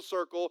the middle of the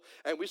circle,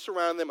 and we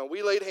surrounded them, and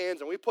we laid hands,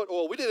 and we put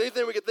oil. We did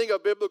anything we could think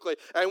of biblically.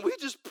 And we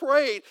just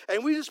prayed,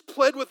 and we just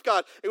pled with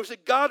God. And we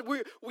said, God,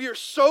 we are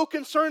so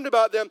concerned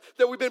about them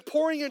that we've been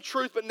pouring in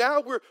truth, but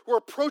now we're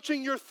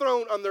approaching your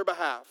throne on their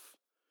behalf.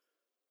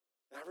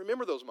 And I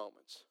remember those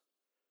moments.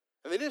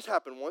 And they didn't just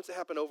happen once, it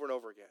happened over and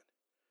over again.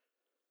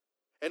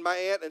 And my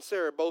aunt and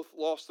Sarah both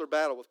lost their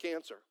battle with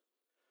cancer.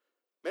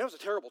 Man, it was a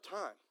terrible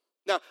time.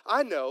 Now,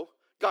 I know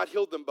God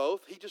healed them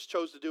both. He just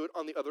chose to do it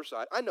on the other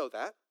side. I know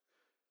that.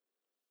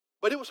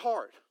 But it was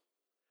hard.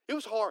 It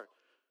was hard.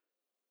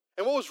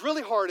 And what was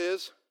really hard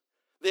is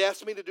they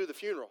asked me to do the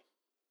funeral,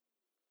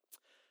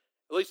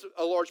 at least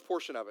a large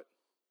portion of it.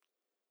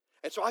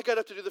 And so I got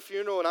up to do the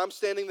funeral, and I'm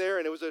standing there,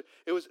 and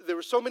there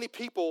were so many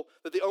people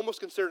that they almost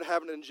considered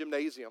having it in a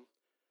gymnasium.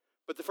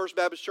 But the First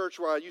Baptist Church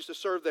where I used to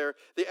serve there,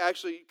 they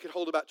actually could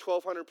hold about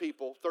 1,200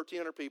 people,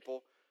 1,300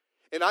 people.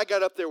 And I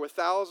got up there with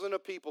thousands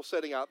of people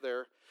sitting out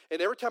there.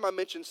 And every time I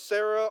mentioned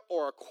Sarah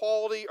or a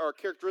quality or a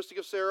characteristic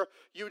of Sarah,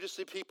 you would just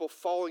see people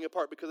falling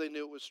apart because they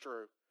knew it was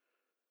true.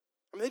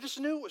 I mean, they just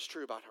knew it was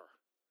true about her.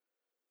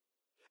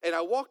 And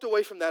I walked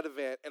away from that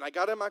event, and I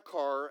got in my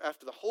car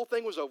after the whole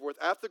thing was over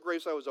with, after the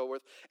graveside was over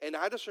with, and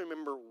I just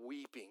remember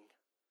weeping.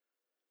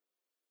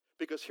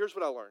 Because here's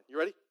what I learned. You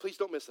ready? Please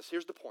don't miss this.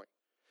 Here's the point.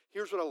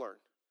 Here's what I learned.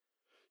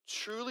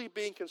 Truly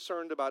being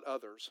concerned about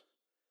others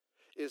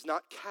is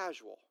not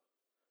casual.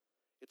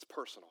 It's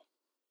personal.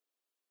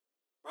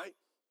 Right?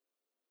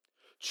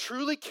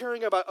 Truly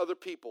caring about other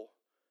people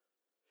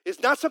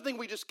is not something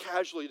we just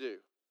casually do.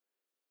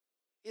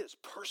 It is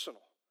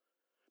personal.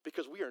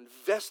 Because we are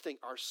investing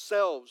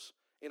ourselves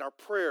in our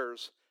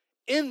prayers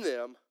in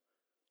them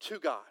to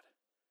God.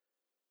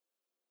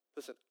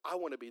 Listen, I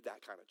want to be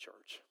that kind of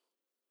church.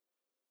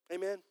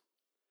 Amen?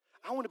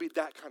 I want to be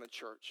that kind of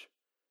church.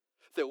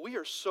 That we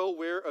are so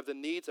aware of the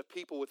needs of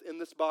people within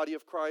this body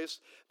of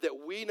Christ that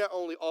we not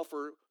only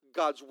offer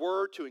God's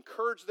word to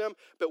encourage them,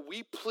 but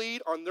we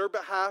plead on their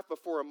behalf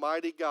before a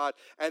mighty God,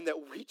 and that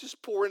we just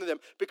pour into them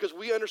because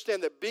we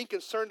understand that being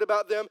concerned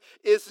about them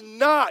is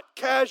not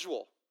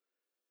casual.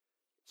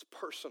 It's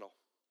personal.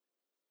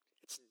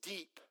 It's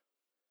deep.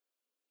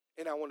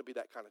 And I want to be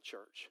that kind of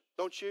church.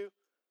 Don't you?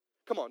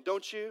 Come on,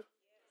 don't you?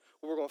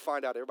 Well, we're going to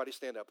find out. Everybody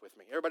stand up with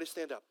me. Everybody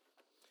stand up.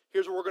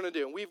 Here's what we're going to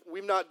do. And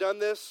we've not done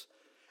this,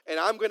 and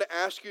I'm going to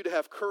ask you to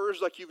have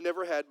courage like you've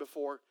never had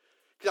before.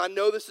 Because I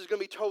know this is going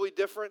to be totally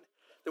different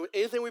than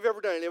anything we've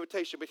ever done in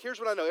invitation. But here's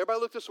what I know. Everybody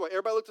look this way.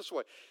 Everybody look this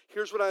way.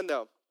 Here's what I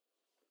know.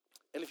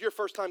 And if you're a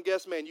first-time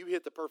guest, man, you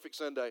hit the perfect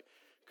Sunday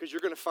because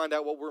you're going to find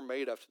out what we're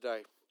made of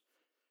today.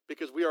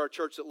 Because we are a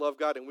church that love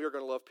God, and we are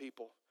going to love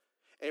people.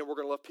 And we're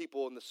going to love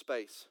people in this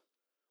space.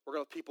 We're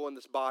going to love people in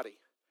this body.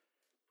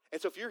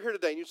 And so if you're here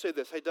today and you say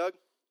this, hey, Doug,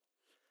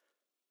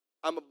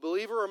 I'm a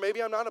believer or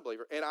maybe I'm not a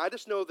believer, and I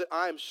just know that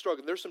I am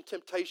struggling. There's some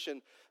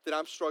temptation that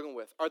I'm struggling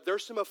with. Are there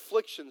some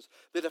afflictions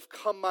that have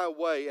come my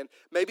way? And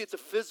maybe it's a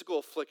physical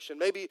affliction.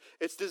 Maybe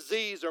it's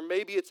disease, or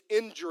maybe it's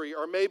injury,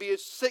 or maybe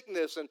it's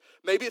sickness, and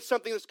maybe it's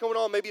something that's going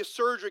on, maybe a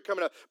surgery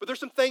coming up. But there's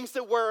some things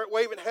that were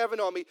waving heaven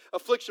on me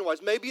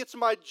affliction-wise. Maybe it's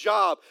my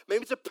job.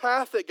 Maybe it's a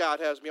path that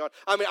God has me on.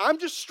 I mean, I'm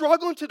just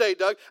struggling today,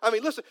 Doug. I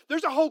mean, listen,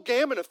 there's a whole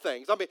gamut of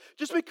things. I mean,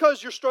 just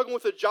because you're struggling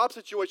with a job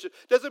situation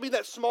doesn't mean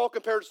that small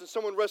compared to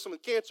someone wrestling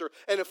with cancer.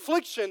 An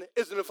affliction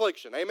is an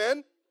affliction.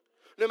 Amen?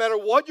 No matter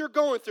what you're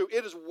going through,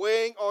 it is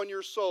weighing on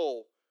your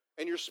soul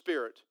and your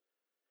spirit.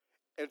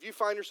 And if you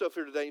find yourself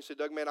here today and you say,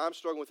 Doug, man, I'm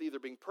struggling with either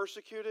being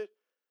persecuted,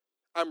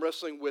 I'm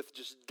wrestling with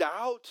just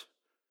doubt,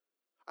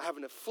 I have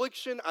an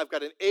affliction, I've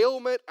got an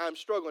ailment, I'm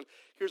struggling.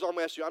 Here's all I'm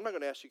going to ask you. I'm not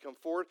going to ask you to come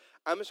forward.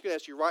 I'm just going to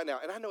ask you right now.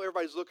 And I know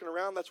everybody's looking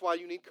around. That's why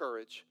you need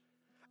courage.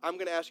 I'm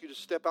going to ask you to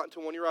step out into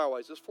one of your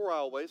aisleways. There's 4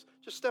 aisleways.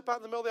 Just step out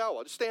in the middle of the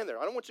aisle. Just stand there.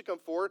 I don't want you to come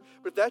forward.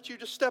 But if that's you,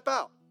 just step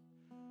out.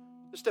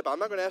 Just step out. I'm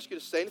not going to ask you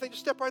to say anything.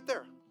 Just step right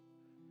there.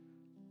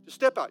 Just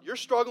step out. You're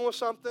struggling with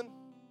something.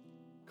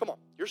 Come on.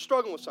 You're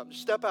struggling with something.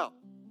 Just step out.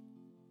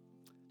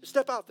 Just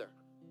step out there.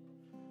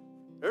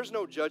 There's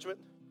no judgment.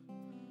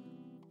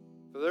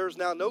 For there is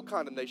now no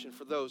condemnation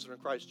for those that are in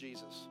Christ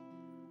Jesus,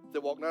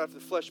 that walk not after the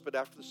flesh, but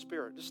after the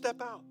Spirit. Just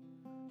step out.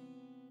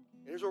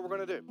 And here's what we're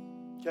going to do.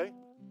 Okay?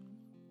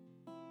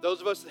 Those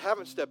of us that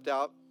haven't stepped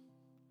out,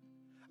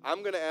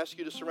 I'm going to ask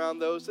you to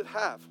surround those that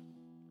have.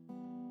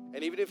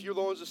 And even if you're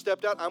the ones that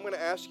stepped out, I'm going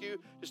to ask you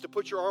just to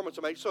put your arm on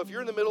somebody. So if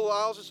you're in the middle of the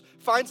aisles, just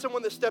find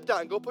someone that stepped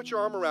out and go put your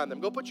arm around them.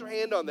 Go put your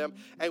hand on them.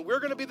 And we're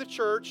going to be the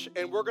church,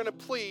 and we're going to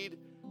plead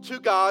to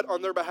God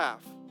on their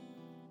behalf.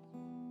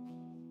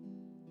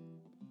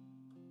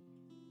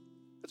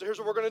 And so here's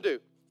what we're going to do.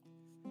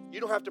 You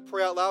don't have to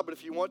pray out loud, but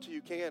if you want to,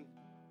 you can.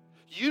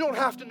 You don't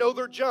have to know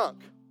their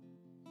junk.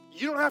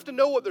 You don't have to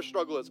know what their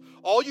struggle is.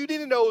 All you need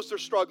to know is they're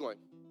struggling.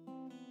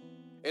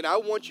 And I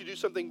want you to do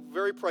something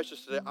very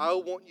precious today. I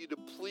want you to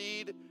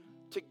plead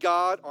to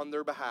God on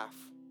their behalf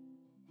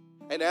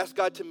and ask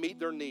God to meet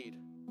their need.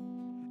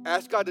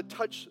 Ask God to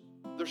touch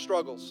their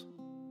struggles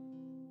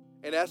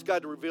and ask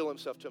God to reveal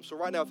himself to them. So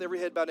right now, with every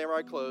head bowed and every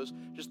eye closed,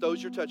 just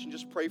those you're touching,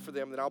 just pray for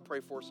them, then I'll pray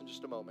for us in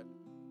just a moment.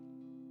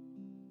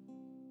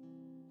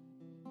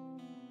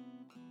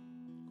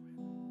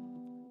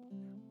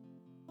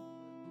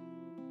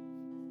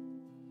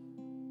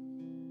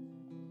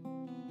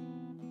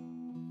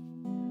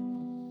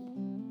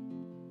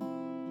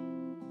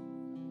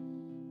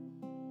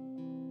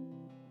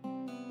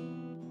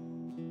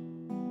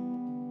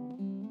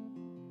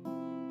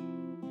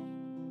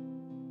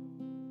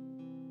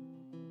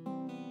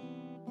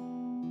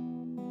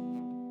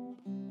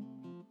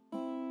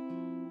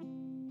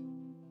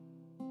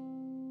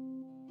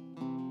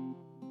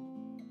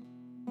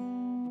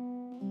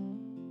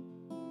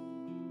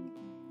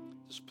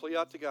 Just plead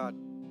out to God.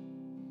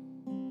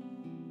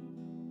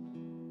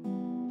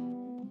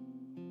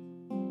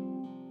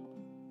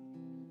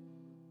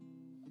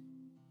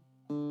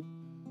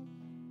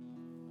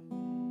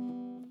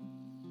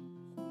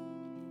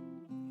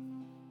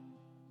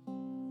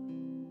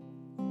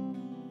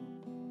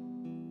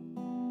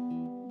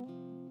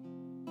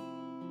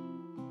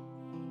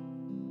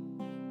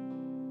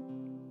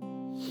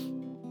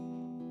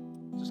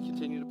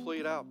 plea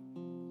it out.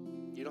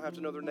 You don't have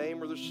to know their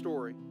name or their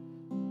story.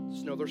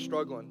 Just know they're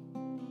struggling.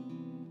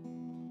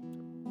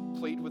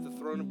 Plead with the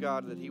throne of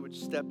God that He would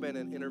step in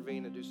and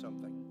intervene and do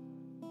something.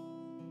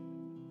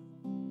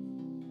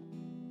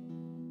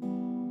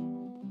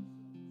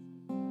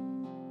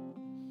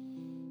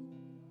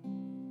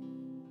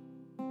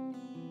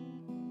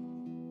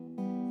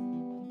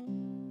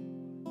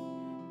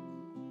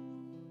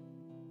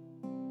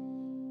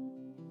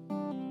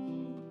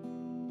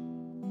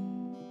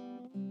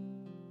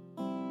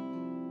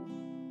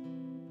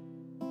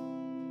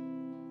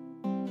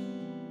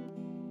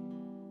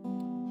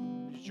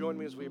 Join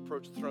me as we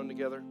approach the throne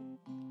together.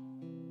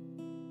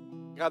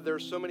 God, there are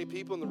so many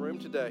people in the room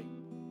today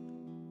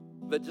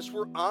that just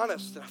were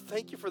honest, and I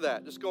thank you for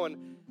that. Just going,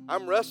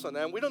 I'm wrestling,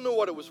 and we don't know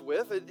what it was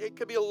with. It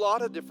could be a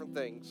lot of different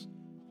things.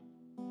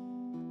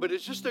 But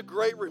it's just a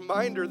great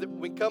reminder that when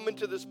we come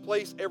into this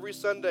place every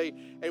Sunday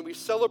and we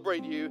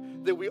celebrate you,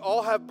 that we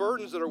all have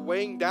burdens that are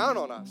weighing down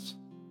on us.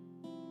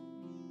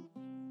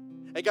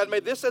 And God, may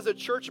this as a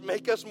church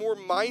make us more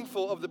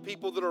mindful of the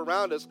people that are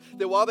around us,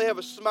 that while they have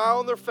a smile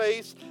on their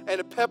face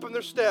and a pep in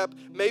their step,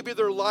 maybe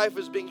their life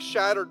is being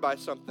shattered by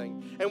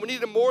something. And we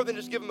need to more than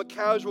just give them a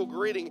casual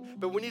greeting,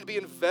 but we need to be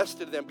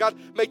invested in them. God,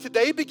 may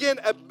today begin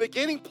a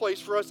beginning place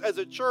for us as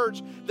a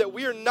church that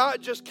we are not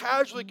just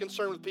casually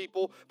concerned with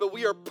people, but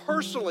we are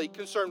personally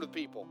concerned with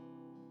people.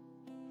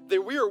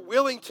 That we are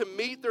willing to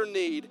meet their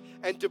need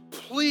and to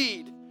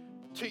plead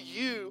to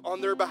you on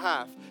their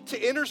behalf,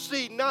 to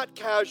intercede not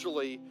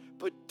casually,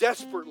 but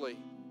desperately,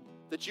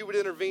 that you would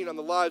intervene on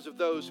the lives of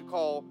those who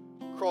call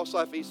Cross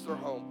Life East their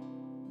home.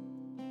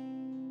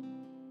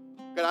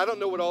 God, I don't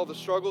know what all the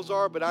struggles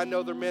are, but I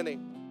know there are many.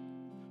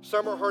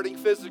 Some are hurting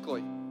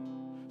physically.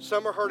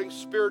 Some are hurting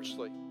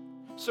spiritually.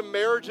 Some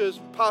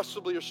marriages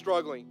possibly are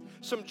struggling.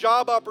 Some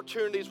job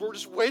opportunities, we're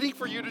just waiting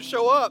for you to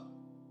show up.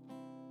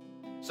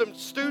 Some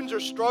students are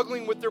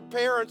struggling with their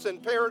parents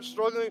and parents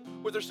struggling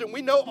with their students.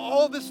 We know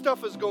all this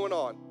stuff is going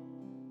on.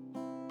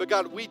 But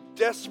God, we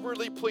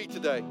desperately plead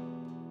today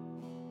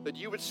that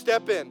you would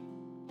step in,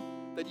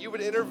 that you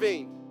would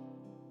intervene,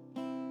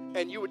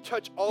 and you would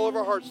touch all of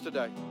our hearts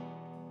today.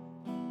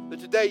 That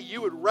today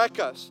you would wreck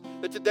us,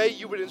 that today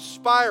you would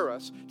inspire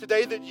us,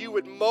 today that you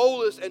would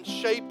mold us and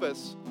shape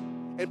us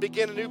and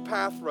begin a new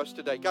path for us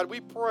today. God, we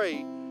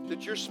pray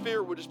that your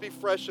Spirit would just be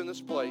fresh in this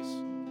place,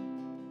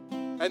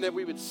 and that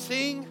we would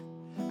sing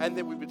and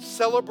that we would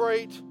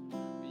celebrate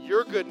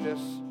your goodness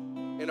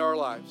in our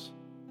lives.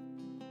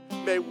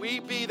 May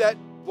we be that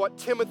what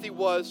Timothy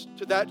was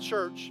to that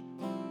church.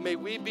 May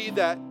we be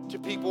that to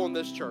people in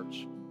this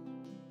church.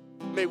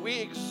 May we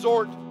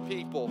exhort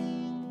people,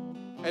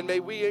 and may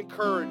we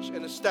encourage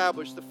and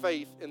establish the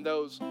faith in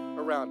those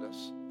around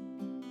us.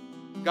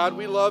 God,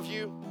 we love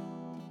you,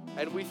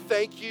 and we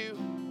thank you,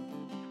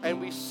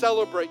 and we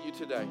celebrate you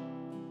today.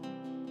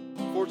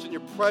 For it's in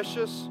your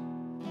precious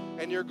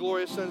and your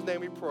glorious Son's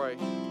name we pray.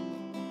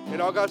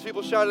 And all God's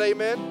people shouted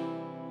amen.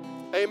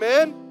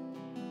 Amen.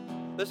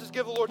 Let's just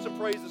give the Lord some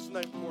praise this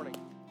morning.